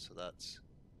though, so that's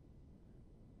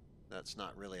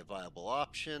not really a viable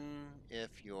option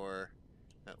if you're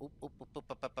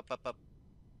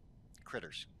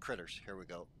Critters. Critters. Here we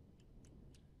go.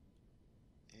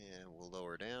 And we'll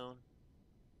lower down.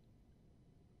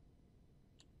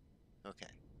 Okay.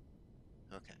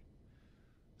 Okay.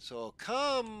 So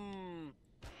come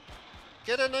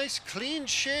get a nice clean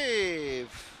shave.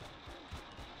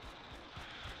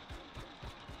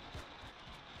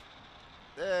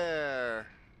 There.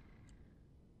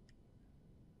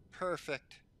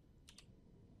 Perfect.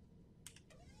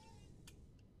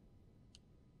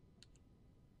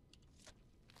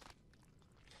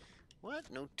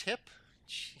 What? No tip?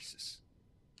 Jesus.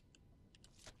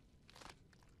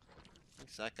 At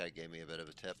least that guy gave me a bit of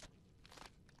a tip.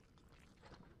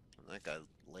 That guy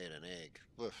laid an egg.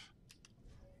 Oof.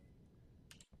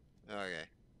 Okay.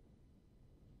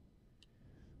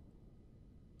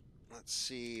 Let's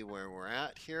see where we're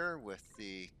at here with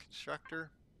the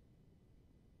constructor.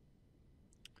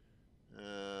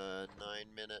 9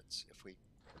 minutes. If we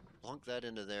plunk that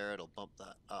into there, it'll bump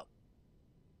that up.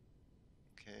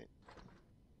 Okay.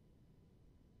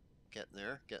 Getting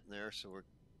there. So we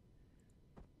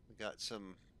got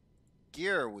some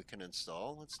gear we can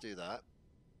install. Let's do that.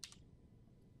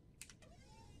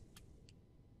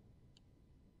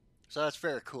 So that's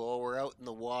very cool. We're out in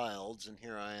the wilds, and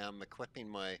here I am equipping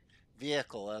my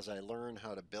vehicle as I learn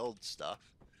how to build stuff.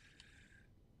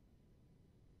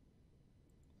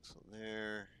 So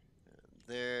there, and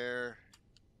there,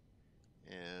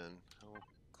 and how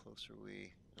close are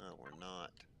we? Oh, we're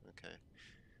not. Okay,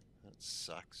 that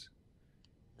sucks.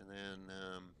 And then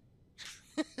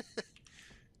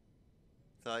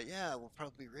thought, yeah, we'll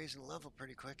probably be raising the level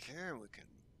pretty quick here. We can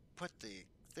put the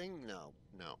thing. No,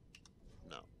 no,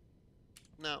 no,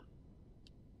 no.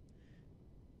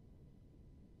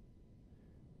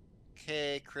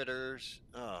 Okay, critters.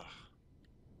 Oh,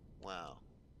 wow.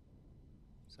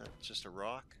 Is that just a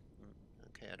rock?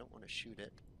 Okay, I don't want to shoot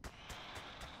it.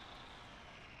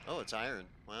 Oh, it's iron.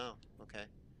 Wow. Okay.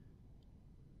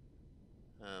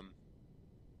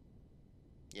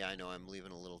 Yeah, I know. I'm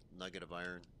leaving a little nugget of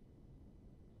iron.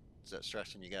 Is that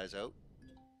stressing you guys out?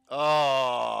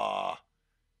 Oh!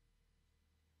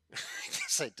 I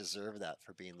guess I deserve that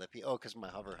for being lippy. Oh, because my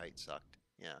hover height sucked.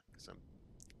 Yeah, because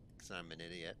I'm an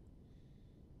idiot.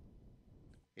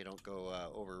 You don't go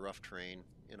over rough terrain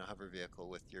in a hover vehicle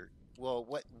with your. Well,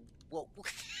 what? Well,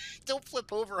 don't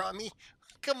flip over on me.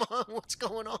 Come on, what's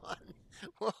going on?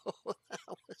 Whoa, that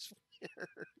was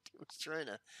weird. I was trying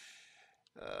to.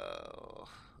 Oh,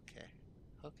 okay.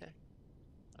 Okay.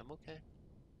 I'm okay.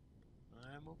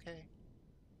 I'm okay.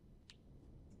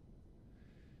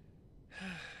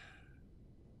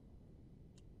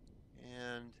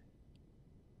 And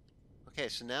okay,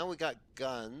 so now we got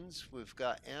guns. We've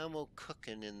got ammo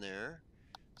cooking in there.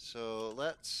 So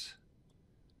let's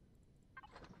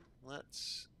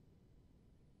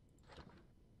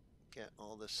get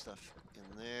all this stuff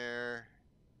in there.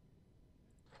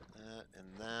 That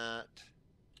and that.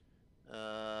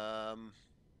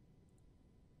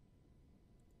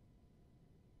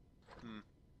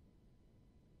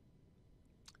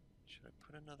 Should I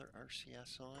put another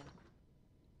RCS on?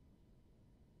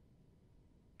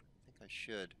 I think I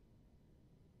should.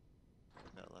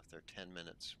 Got left there 10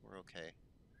 minutes. We're okay.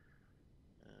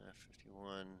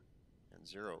 51 and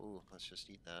 0. Ooh, let's just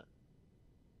eat that.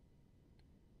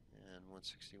 And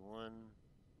 161.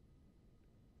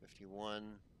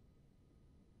 51.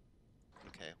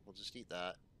 Okay, we'll just eat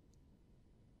that.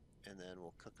 And then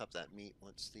we'll cook up that meat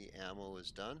once the ammo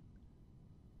is done.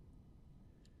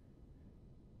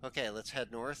 Okay, let's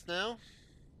head north now.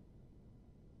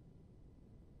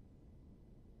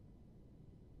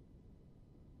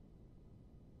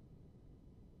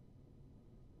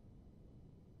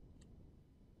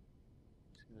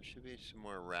 So there should be some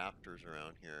more raptors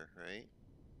around here, right?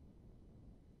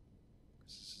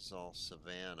 This is all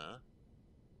savanna.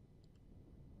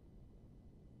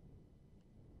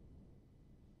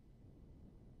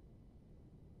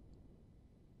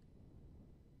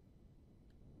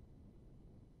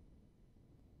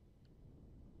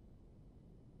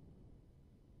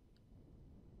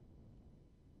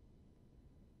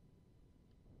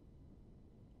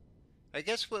 I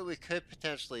guess what we could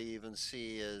potentially even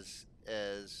see is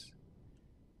as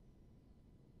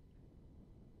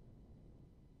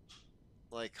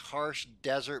like harsh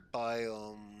desert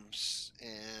biomes,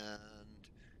 and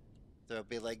there'll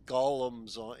be like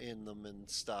golems in them and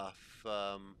stuff.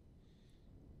 I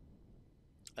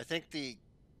think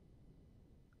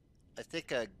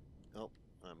oh,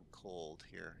 I'm cold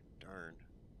here. Darn.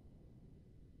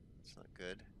 That's not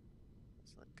good.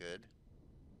 That's not good.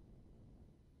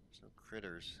 There's no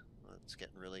critters. Well, it's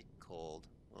getting really cold.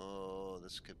 Oh,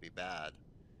 this could be bad.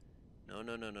 No,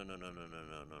 no, no, no, no, no, no, no,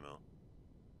 no, no, no.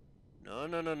 No,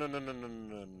 no, no, no, no, no, no,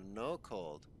 no, no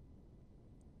cold.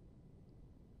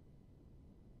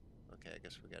 Okay, I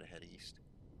guess we gotta head east.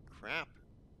 Crap.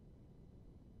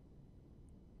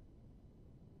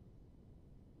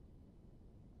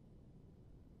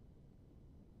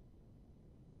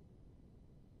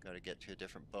 Gotta get to a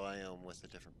different biome with a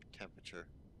different temperature.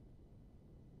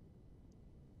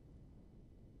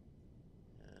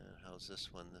 How's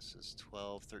this one? This is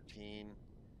 12, 13.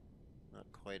 Not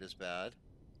quite as bad.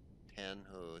 10.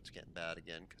 Oh, it's getting bad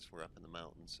again because we're up in the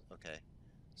mountains. Okay.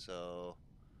 So,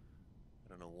 I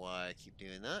don't know why I keep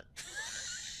doing that.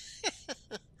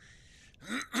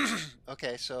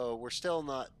 Okay, so we're still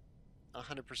not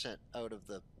 100% out of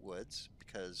the woods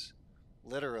because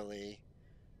literally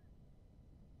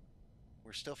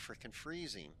we're still freaking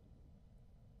freezing.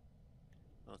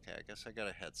 Okay, I guess I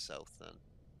gotta head south then.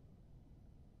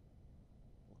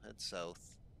 We'll head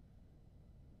south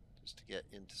just to get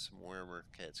into some warmer.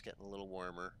 Okay, it's getting a little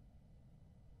warmer.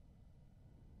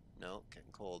 No,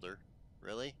 getting colder.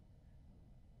 Really?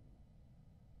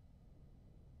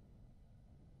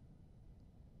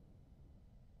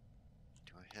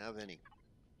 Do I have any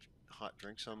hot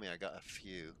drinks on me? I got a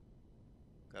few.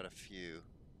 Got a few.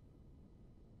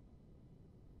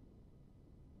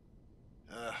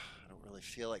 I don't really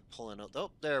feel like pulling out.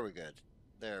 Oh, there we're good.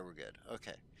 There we're good.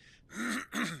 Okay.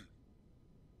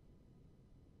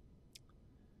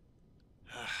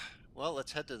 Well,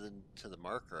 let's head to the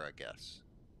marker, I guess.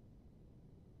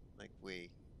 Like we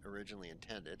originally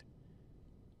intended.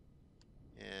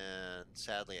 And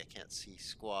sadly, I can't see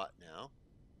squat now.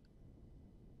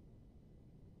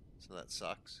 So that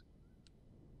sucks.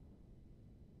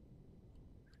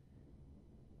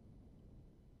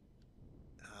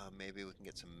 Maybe we can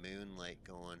get some moonlight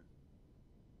going.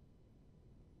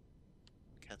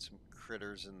 Catch some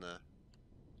critters in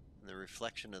the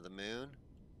reflection of the moon.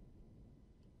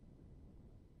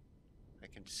 I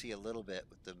can see a little bit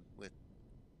with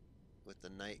the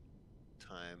night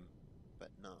time, but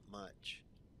not much.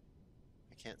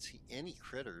 I can't see any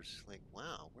critters. Like,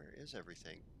 wow, where is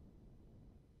everything?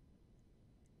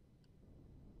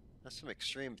 That's some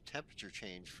extreme temperature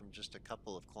change from just a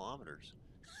couple of kilometers.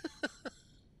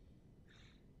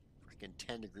 Freaking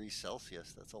 10 degrees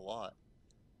Celsius. That's a lot.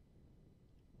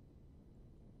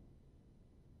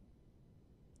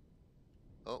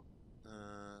 Oh,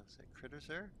 is that critters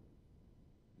there?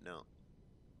 No.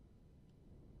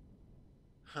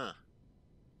 Huh.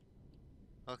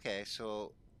 Okay,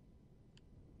 so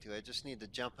do I just need to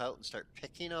jump out and start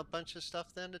picking a bunch of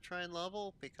stuff then to try and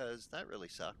level? Because that really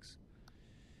sucks.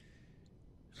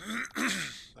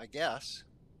 I guess.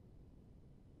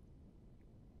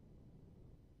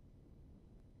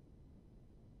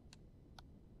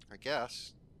 I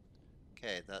guess.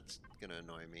 Okay, that's gonna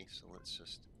annoy me, so let's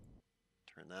just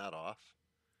turn that off.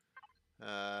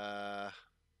 Uh,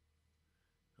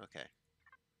 okay.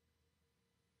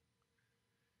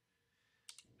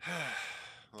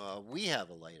 Well, we have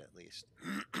a light at least.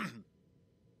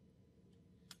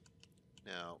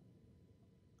 Now,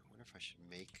 I wonder if I should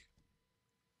make,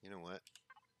 you know what?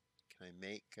 Can I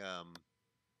make,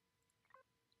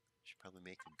 should probably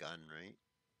make a gun, right?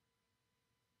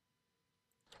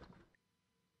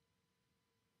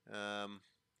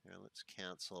 Here, let's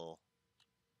cancel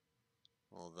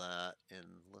all that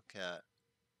and look at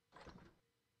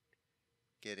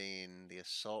getting the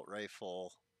assault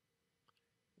rifle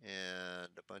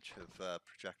and a bunch of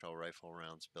projectile rifle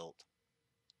rounds built.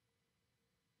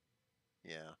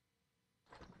 Yeah.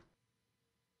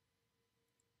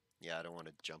 Yeah, I don't want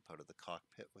to jump out of the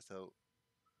cockpit without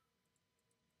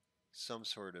some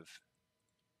sort of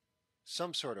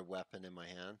weapon in my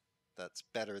hand that's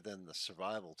better than the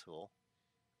survival tool.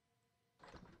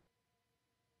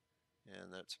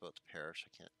 And that's about to perish. I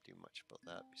can't do much about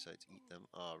that besides eat them.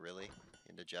 Oh, really?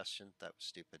 Indigestion? That was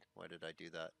stupid. Why did I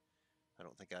do that? I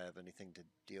don't think I have anything to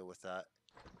deal with that.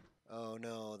 Oh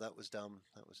no, that was dumb.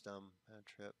 That was dumb. Bad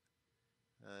trip.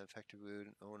 Infected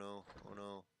wound. Oh no. Oh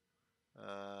no.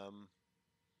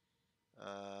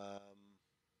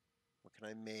 What can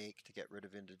I make to get rid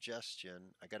of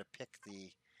indigestion? I gotta pick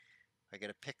the.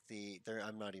 There,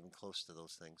 I'm not even close to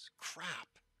those things.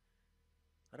 Crap!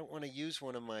 I don't want to use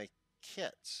one of my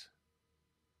kits.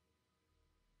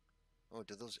 Oh,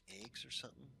 do those eggs or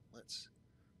something? Let's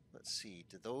see.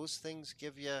 Do those things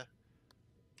give you?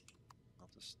 I'll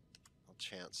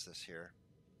chance this here.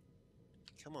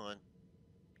 Come on.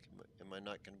 Am I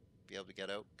not going to be able to get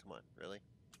out? Come on, really?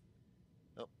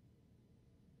 Oh,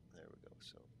 there we go.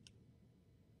 So,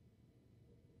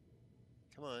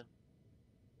 come on.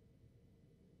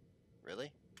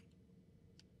 Really?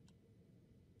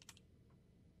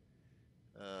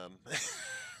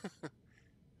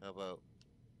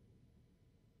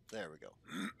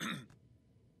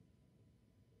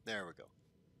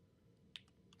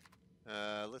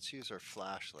 Let's use our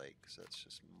flashlight because that's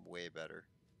just way better.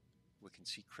 We can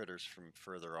see critters from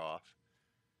further off.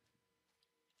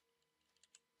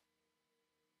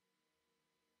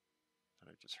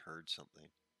 I just heard something.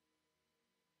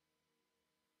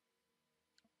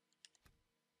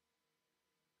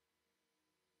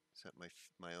 Is that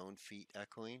my own feet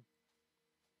echoing?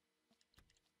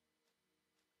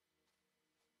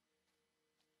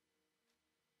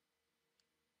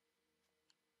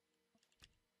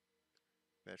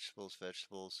 Vegetables,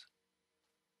 vegetables.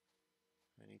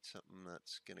 I need something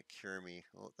that's gonna cure me.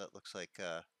 Oh, that looks like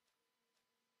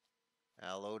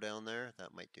aloe down there.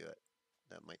 That might do it.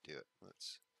 That might do it.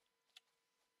 Let's.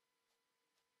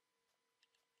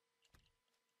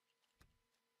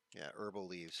 Yeah, herbal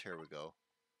leaves. Here we go.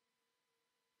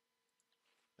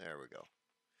 There we go.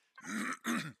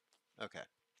 Okay.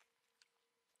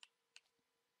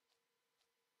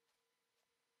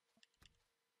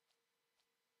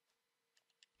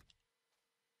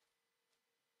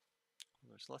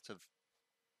 There's lots of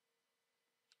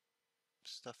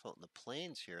stuff out in the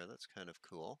plains here. That's kind of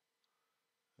cool.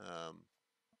 Pick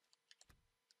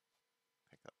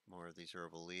up more of these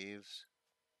herbal leaves.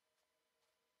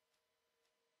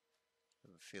 I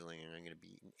have a feeling I'm going to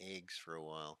be eating eggs for a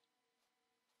while.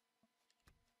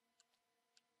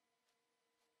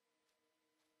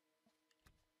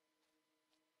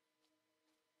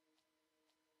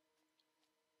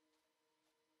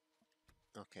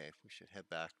 Okay, we should head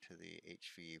back to the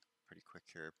HV pretty quick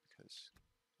here because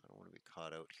I don't want to be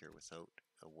caught out here without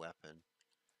a weapon.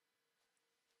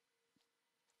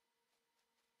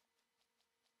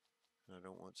 And I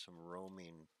don't want some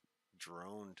roaming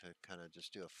drone to kind of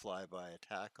just do a flyby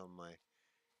attack on my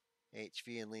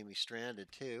HV and leave me stranded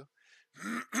too.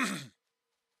 Just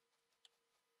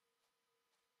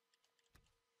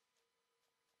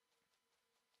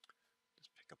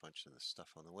pick a bunch of this stuff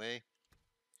on the way.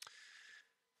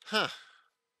 Huh.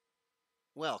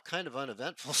 Well, kind of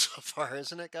uneventful so far,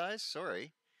 isn't it, guys?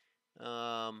 Sorry.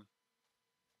 Yeah,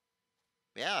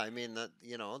 I mean that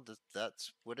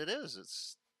that's what it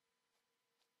is.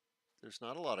 There's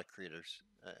not a lot of creators.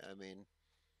 I mean,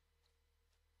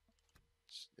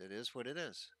 it is what it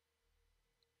is.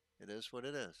 It is what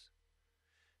it is.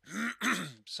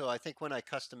 So I think when I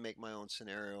custom make my own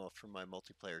scenario for my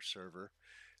multiplayer server,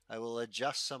 I will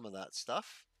adjust some of that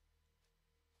stuff.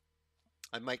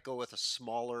 I might go with a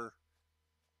smaller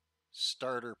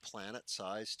starter planet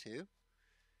size too.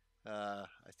 I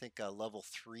think a level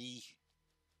 3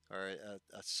 or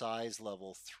a size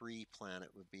level 3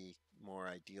 planet would be more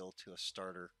ideal to a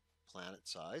starter planet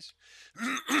size.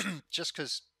 Just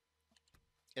because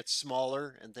it's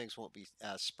smaller and things won't be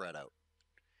as spread out.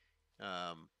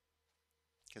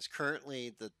 Because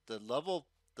currently the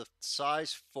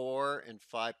size 4 and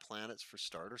 5 planets for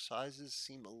starter sizes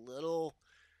seem a little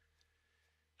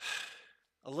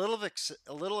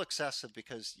excessive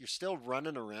because you're still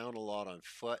running around a lot on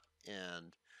foot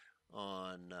and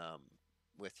on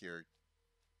with your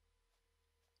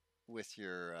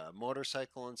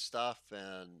motorcycle and stuff,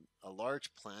 and a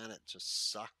large planet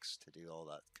just sucks to do all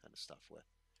that kind of stuff with.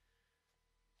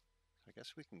 I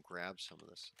guess we can grab some of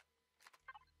this.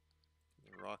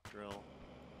 The rock drill.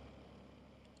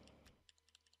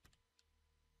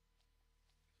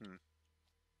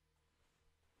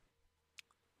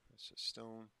 That's a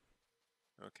stone.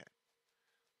 Okay.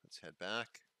 Let's head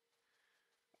back.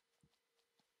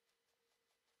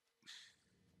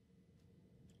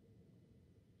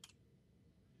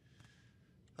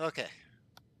 Okay.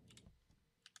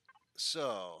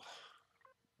 So,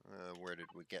 where did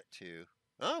we get to?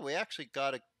 Oh, we actually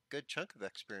got a good chunk of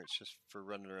experience just for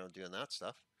running around doing that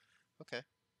stuff. Okay.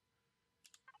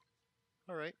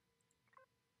 All right.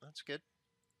 That's good.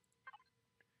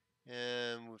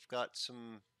 And we've got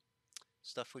some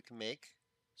stuff we can make.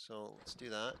 So let's do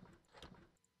that.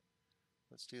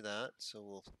 Let's do that. So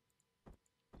we'll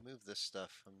move this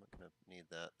stuff. I'm not going to need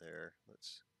that there.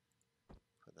 Let's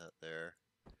put that there.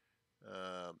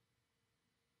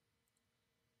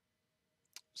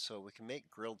 So we can make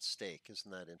grilled steak.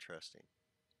 Isn't that interesting?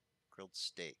 Grilled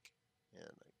steak.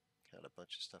 And I had a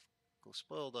bunch of stuff go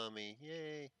spoiled on me.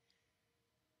 Yay.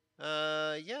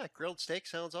 Yeah, grilled steak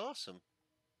sounds awesome.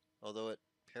 Although it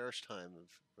perish time is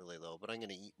really low, but I'm going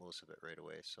to eat most of it right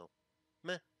away, so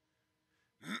meh.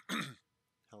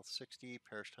 Health 60,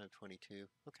 perish time 22.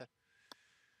 Okay.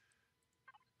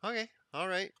 Okay, all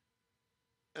right.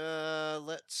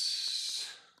 Let's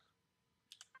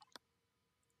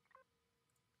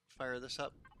fire this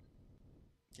up.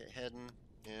 Get heading,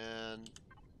 and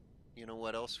you know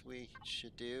what else we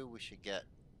should do? We should get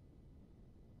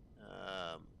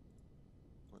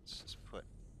let's just put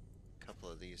a couple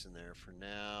of these in there for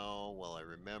now while I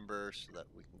remember, so that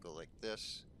we can go like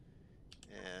this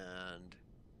and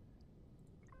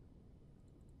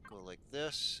go like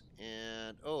this.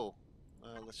 And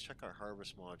let's check our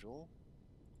harvest module.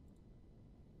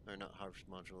 Or not harvest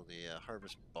module, the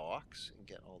harvest box, and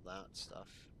get all that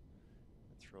stuff.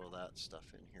 And throw that stuff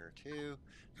in here too.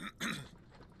 Throw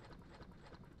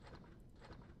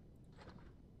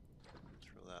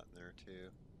that in there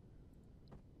too.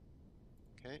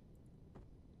 Okay.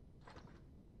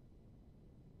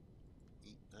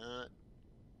 Eat that.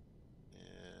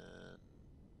 And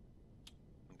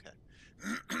okay.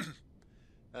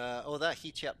 Oh, that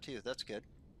heats you up too. That's good.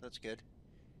 That's good.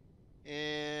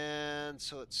 And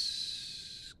so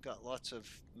it's got lots of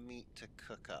meat to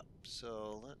cook up.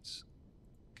 So let's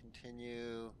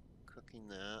continue cooking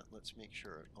that. Let's make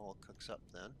sure it all cooks up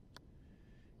then.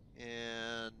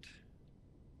 And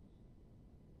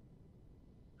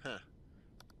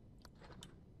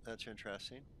that's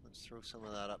interesting. Let's throw some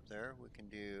of that up there. We can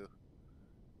do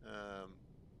I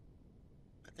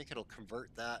think it'll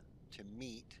convert that to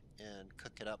meat and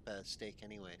cook it up as steak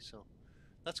anyway. So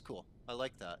that's cool. I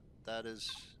like that.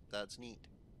 That's neat.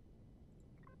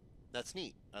 That's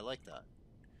neat. I like that.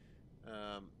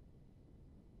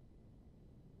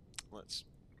 Let's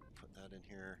put that in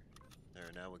here.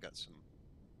 There, now we got some.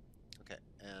 Okay,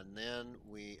 and then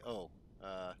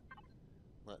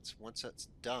let's, once that's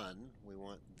done, we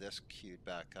want this queued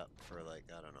back up for like,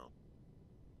 I don't know,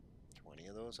 20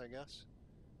 of those, I guess.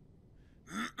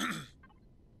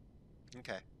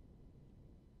 Okay.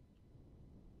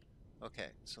 Okay,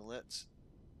 so let's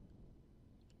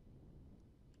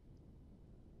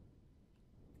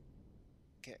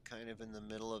get kind of in the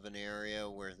middle of an area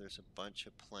where there's a bunch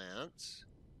of plants.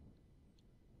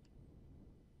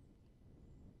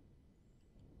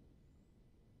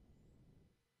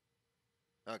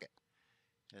 Okay,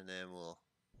 and then we'll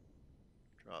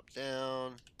drop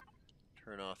down,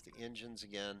 turn off the engines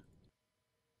again,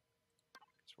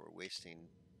 because we're wasting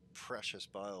precious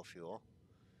biofuel.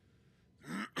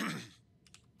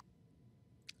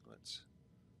 Let's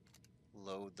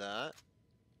load that.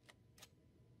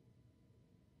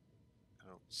 I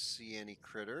don't see any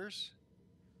critters.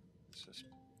 Let's just,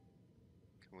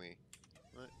 can we,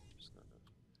 what?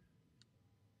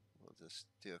 We'll just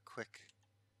do a quick,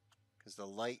 because the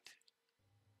light,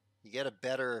 you get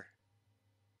better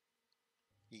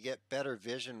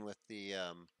vision with the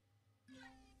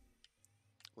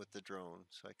drone,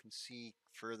 so I can see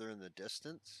further in the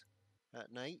distance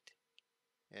at night.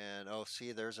 And oh,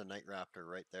 see, there's a night raptor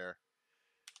right there.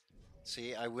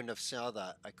 See, I wouldn't have saw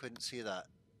that. I couldn't see that.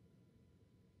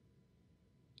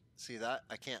 See that?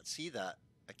 I can't see that.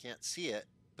 I can't see it,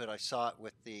 but I saw it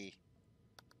with the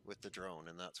drone,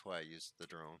 and that's why I used the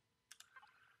drone.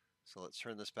 So let's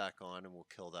turn this back on and we'll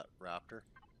kill that raptor.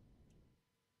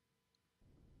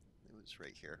 It was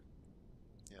right here.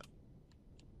 Yep.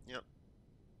 Yep.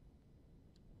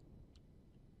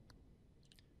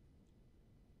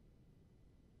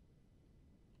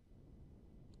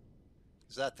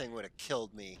 Because that thing would have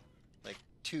killed me. Like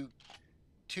two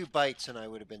bites and I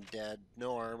would have been dead.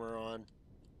 No armor on.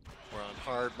 We're on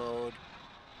hard mode.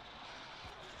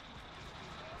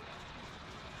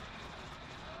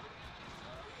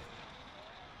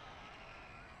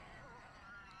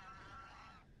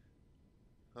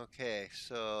 Okay,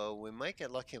 so we might get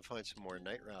lucky and find some more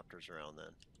night raptors around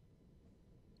then.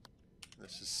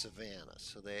 This is savanna,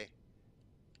 so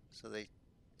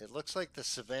it looks like the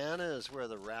savanna is where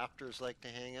the raptors like to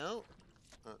hang out.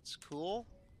 That's cool.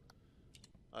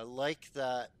 I like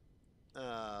that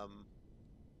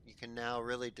you can now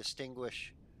really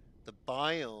distinguish the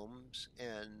biomes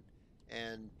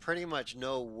and pretty much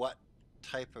know what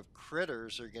type of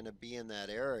critters are going to be in that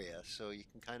area. So you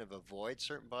can kind of avoid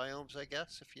certain biomes, I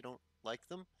guess, if you don't like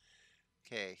them.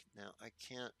 Okay, now I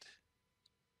can't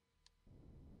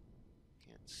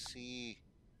see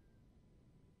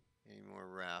any more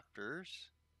raptors.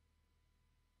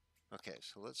 Okay,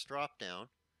 so let's drop down.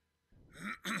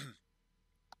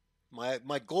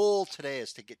 My goal today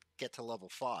is to get to level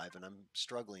 5, and I'm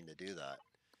struggling to do that.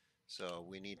 So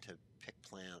we need to pick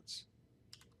plants.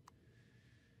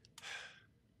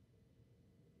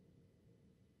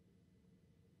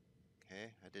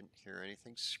 Okay, I didn't hear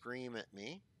anything scream at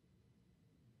me.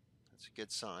 That's a good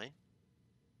sign.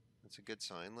 That's a good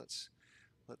sign. Let's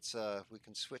we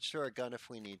can switch to our gun if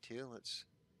we need to. Let's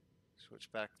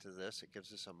switch back to this. It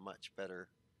gives us a much better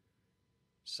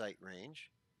sight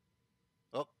range.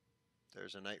 Oh,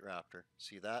 there's a night raptor.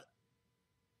 See that?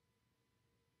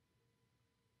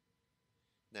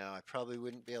 Now I probably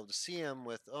wouldn't be able to see him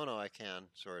with, oh no, I can,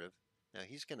 sort of. Now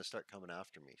he's going to start coming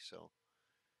after me, so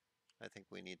I think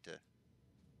we need to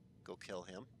go kill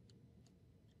him.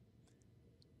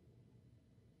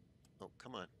 Oh,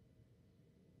 come on.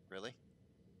 Really?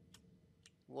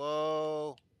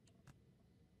 Whoa!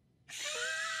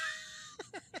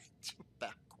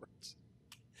 Backwards.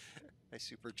 I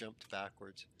super jumped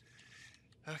backwards.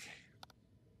 Okay.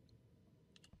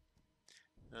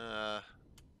 Oh,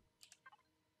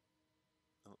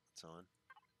 it's on.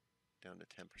 Down to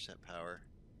 10% power.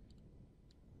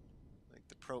 Like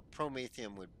the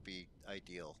Promethium would be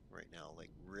ideal right now,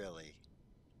 like really.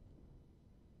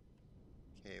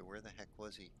 Okay, where the heck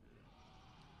was he?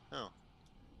 Oh,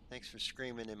 thanks for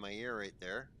screaming in my ear right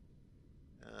there.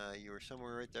 You were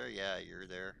somewhere right there? Yeah, you're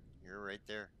there. You're right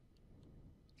there.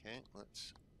 Okay,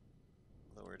 let's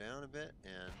lower down a bit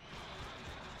and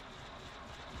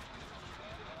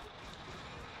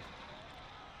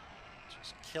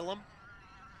just kill him.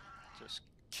 Just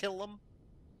kill him.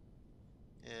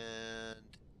 And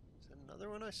is that another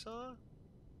one I saw?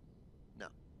 No.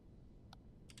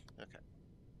 Okay.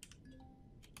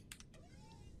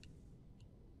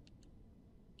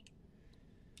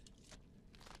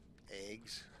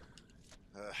 Eggs.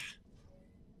 Ugh.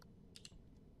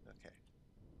 Okay.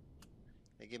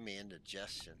 They give me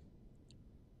indigestion.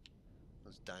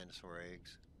 Those dinosaur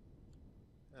eggs.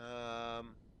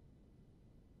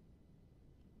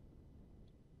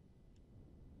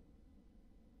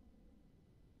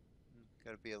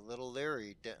 Got to be a little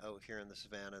leery out here in the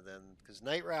savannah then, because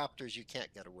night raptors you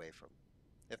can't get away from.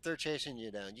 If they're chasing you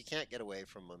down, you can't get away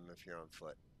from them if you're on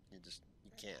foot. You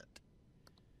can't.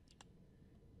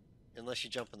 Unless you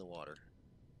jump in the water.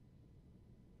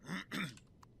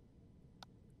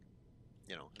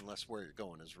 You know, unless where you're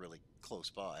going is really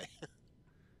close by.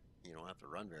 You don't have to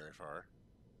run very far.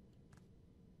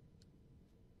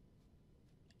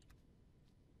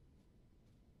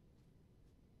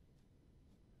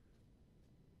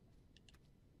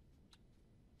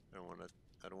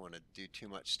 I don't want to do too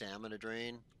much stamina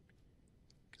drain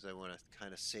because I want to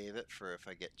kind of save it for if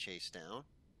I get chased down.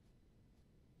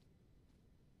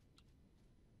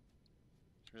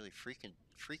 It's really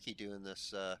freaky doing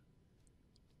this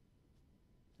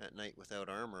at night without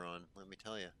armor on, let me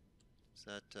tell you. Is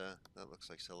that looks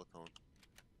like silicone.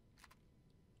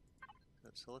 Is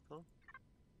that silicone?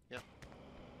 Yep.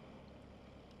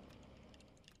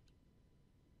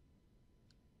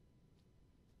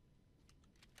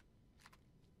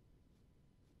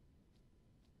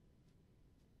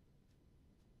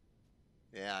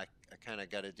 Yeah, I kind of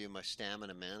got to do my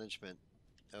stamina management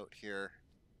out here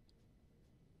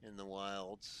in the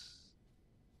wilds.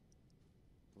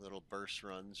 Little burst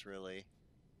runs, really.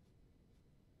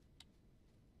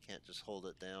 Can't just hold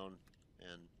it down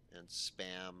and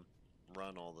spam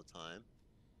run all the time.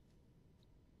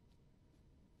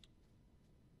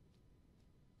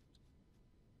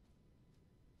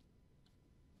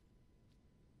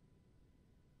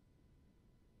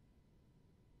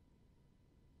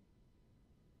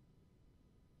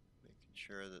 Making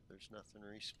sure that there's nothing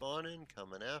respawning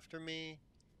coming after me.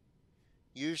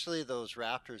 Usually those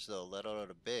raptors though let out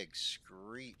a big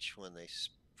screech when they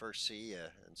first see you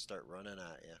and start running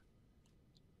at you.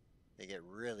 They get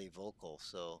really vocal,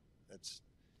 so it's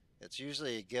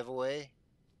usually a giveaway.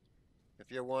 If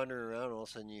you're wandering around, all of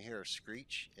a sudden you hear a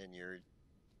screech and you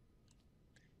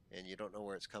don't know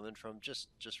where it's coming from, just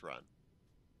run.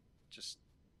 Just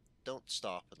don't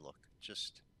stop and look.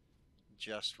 Just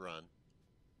run.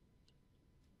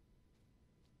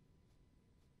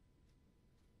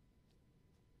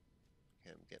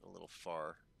 Okay, I'm getting a little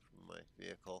far from my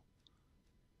vehicle.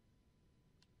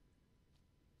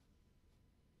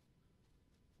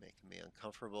 Making me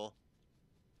uncomfortable.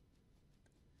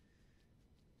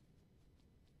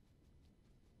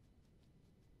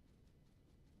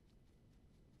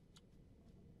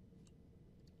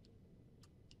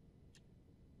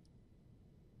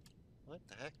 What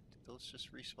the heck? Did those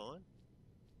just respawn?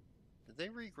 Did they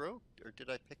regrow? Or did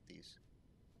I pick these?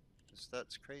 Because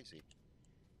that's crazy.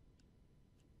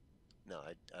 No,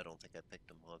 I don't think I picked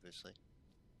them, obviously.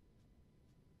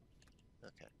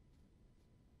 Okay.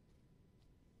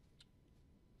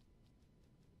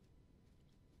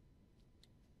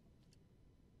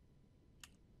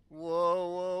 Whoa,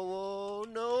 whoa, whoa.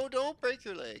 No, don't break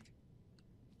your leg.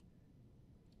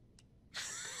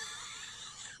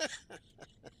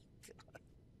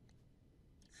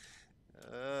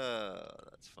 Oh,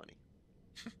 that's funny.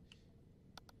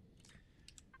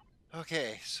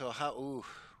 Okay, so how... Ooh,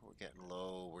 we're getting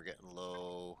low, we're getting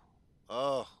low.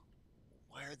 Oh,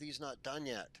 why are these not done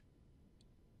yet?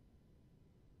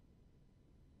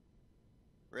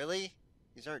 Really?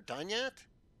 These aren't done yet?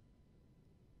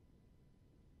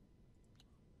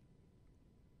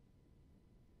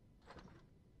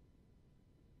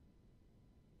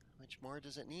 much more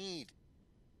does it need?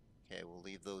 Okay, we'll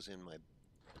leave those in my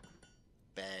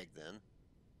bag then.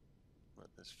 Let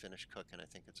this finish cooking. I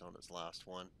think it's on its last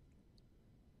one.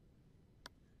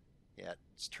 Yeah,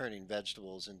 it's turning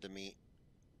vegetables into meat.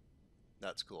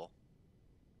 That's cool.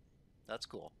 That's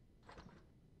cool.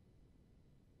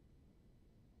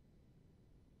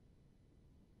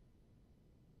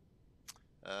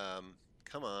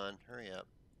 Come on, hurry up.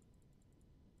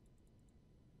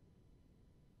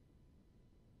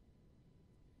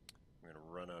 I'm gonna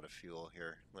run out of fuel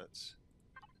here. Let's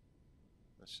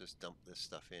just dump this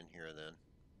stuff in here then.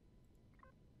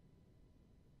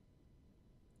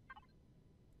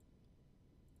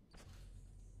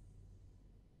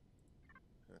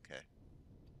 Okay.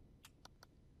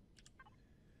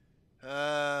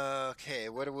 Okay,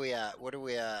 what are we at? What are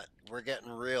we at? We're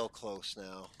getting real close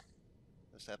now.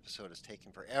 This episode is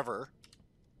taking forever.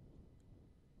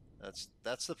 That's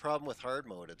the problem with hard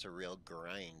mode. It's a real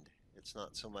grind. It's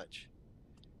not so much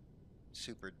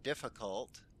super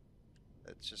difficult.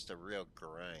 It's just a real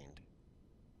grind.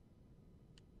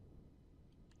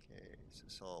 Okay, is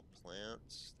this all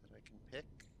plants that I can pick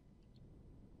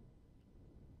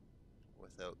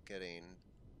without getting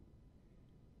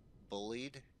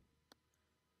bullied?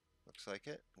 Looks like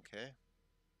it. Okay.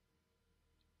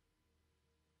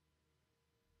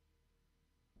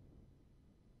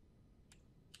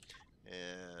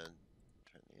 And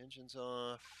turn the engines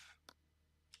off.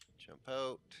 Jump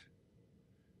out.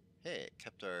 Hey, it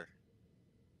kept our...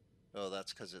 Oh,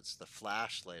 that's because it's the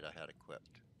flashlight I had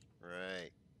equipped.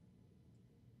 Right.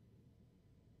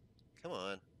 Come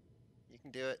on. You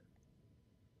can do it.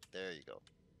 There you go.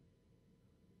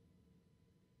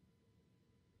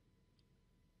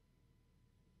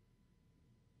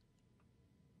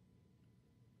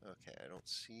 Okay, I don't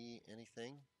see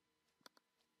anything.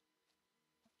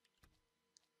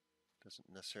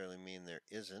 Doesn't necessarily mean there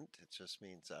isn't. It just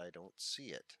means I don't see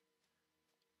it.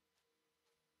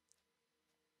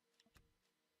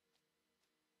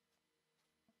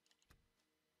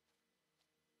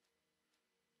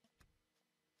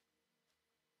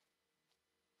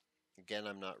 Again,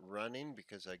 I'm not running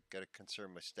because I got to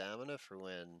conserve my stamina for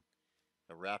when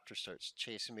a raptor starts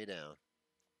chasing me down.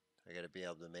 I got to be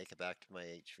able to make it back to my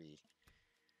HV.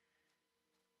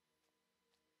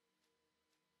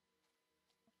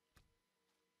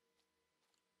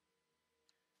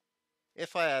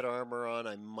 If I had armor on,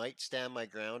 I might stand my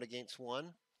ground against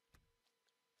one.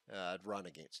 I'd run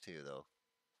against two, though.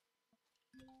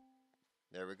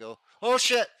 There we go. Oh,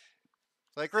 shit!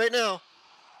 Like right now.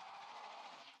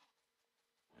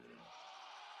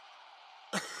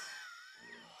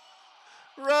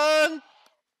 Run!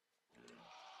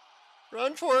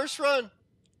 Run, Forrest, run!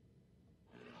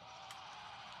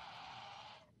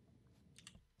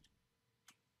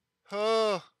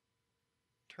 Oh,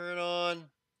 turn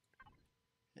on.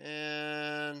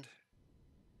 And...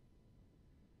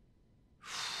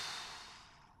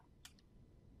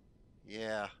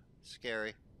 yeah,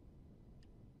 scary.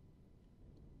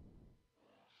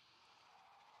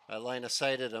 I line of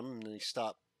sighted him and he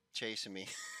stopped chasing me.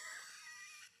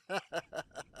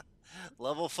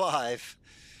 Level 5.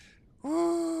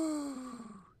 Woo!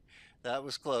 That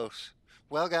was close.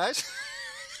 Well, guys,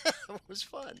 it was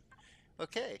fun.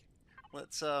 Okay,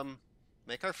 let's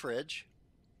make our fridge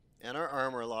and our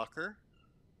armor locker.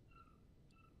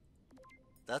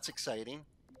 That's exciting.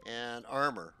 And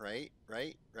armor, right?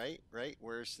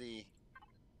 Where's the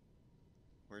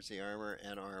armor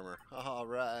and armor? All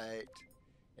right.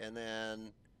 And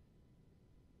then,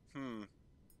 do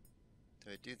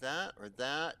I do that or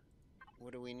that?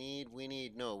 What do we need? We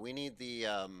need the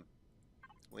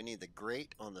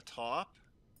grate on the top.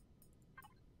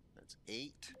 That's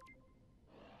 8.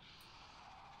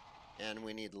 And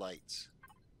we need lights.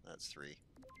 That's 3.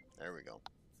 There we go.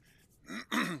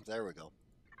 There we go.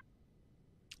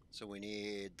 So we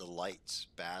need the lights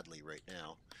badly right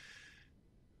now.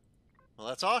 Well,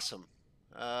 that's awesome.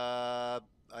 I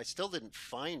still didn't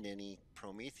find any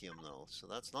promethium though, so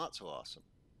that's not so awesome.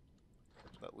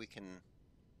 But we can...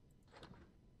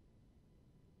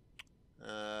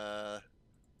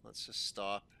 let's just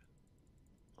stop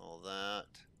all that.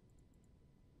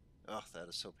 Oh, that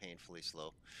is so painfully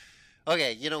slow.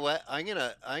 Okay, you know what? I'm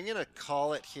gonna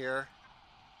call it here.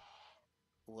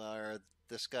 Where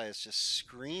this guy is just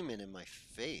screaming in my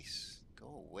face.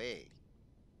 Go away.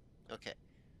 Okay,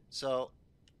 so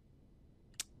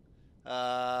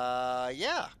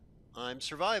yeah, I'm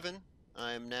surviving.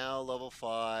 I'm now level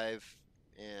 5,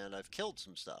 and I've killed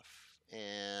some stuff,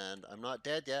 and I'm not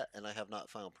dead yet, and I have not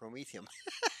found promethium.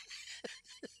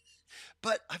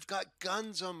 But I've got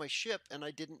guns on my ship, and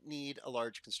I didn't need a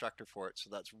large constructor for it, so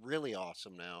that's really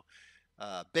awesome now.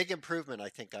 Big improvement, I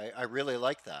think. I really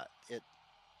like that.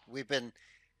 We've been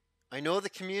I know the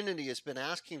community has been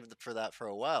asking for that for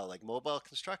a while. Like mobile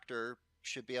constructor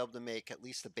should be able to make at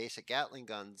least the basic Gatling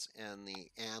guns and the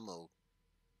ammo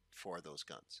for those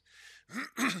guns.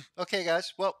 Okay,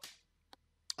 guys. Well,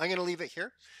 I'm going to leave it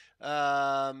here.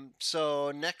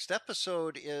 So next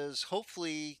episode is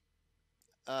hopefully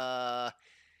uh,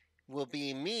 will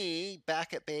be me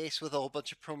back at base with a whole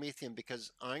bunch of Promethium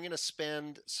because I'm going to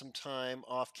spend some time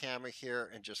off camera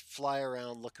here and just fly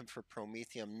around looking for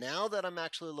Promethium. Now that I'm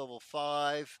actually level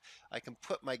 5, I can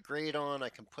put my grate on, I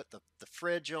can put the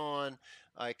fridge on,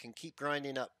 I can keep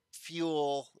grinding up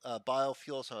fuel,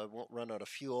 biofuel, so I won't run out of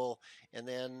fuel, and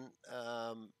then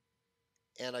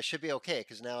and I should be okay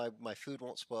because now my food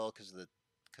won't spoil because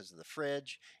of the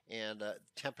fridge, and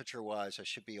temperature wise I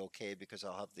should be okay because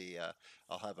I'll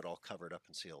have it all covered up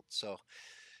and sealed. So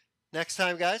next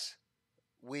time, guys,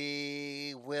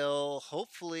 we will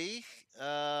hopefully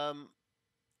um,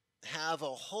 have a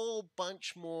whole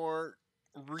bunch more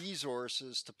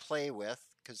resources to play with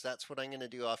because that's what I'm going to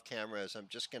do off camera is I'm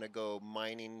just going to go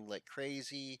mining like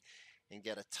crazy and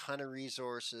get a ton of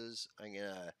resources. I'm going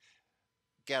to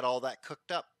get all that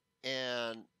cooked up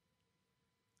and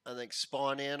I think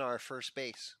spawn in our first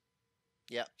base.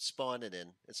 Yep, spawn it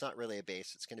in. It's not really a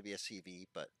base. It's going to be a CV,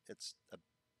 but it's a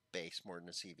base more than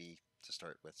a CV to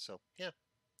start with. So yeah,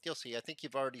 you'll see. I think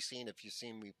you've already seen if you've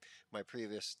seen my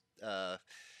previous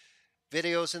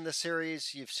videos in the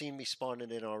series. You've seen me spawn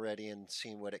it in already and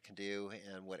seen what it can do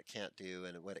and what it can't do,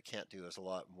 and what it can't do is a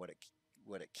lot, and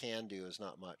what it can do is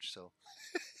not much. So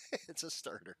it's a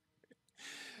starter.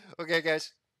 Okay,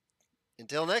 guys.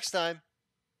 Until next time,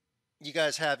 you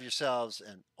guys have yourselves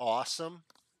an awesome,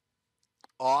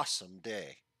 awesome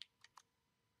day.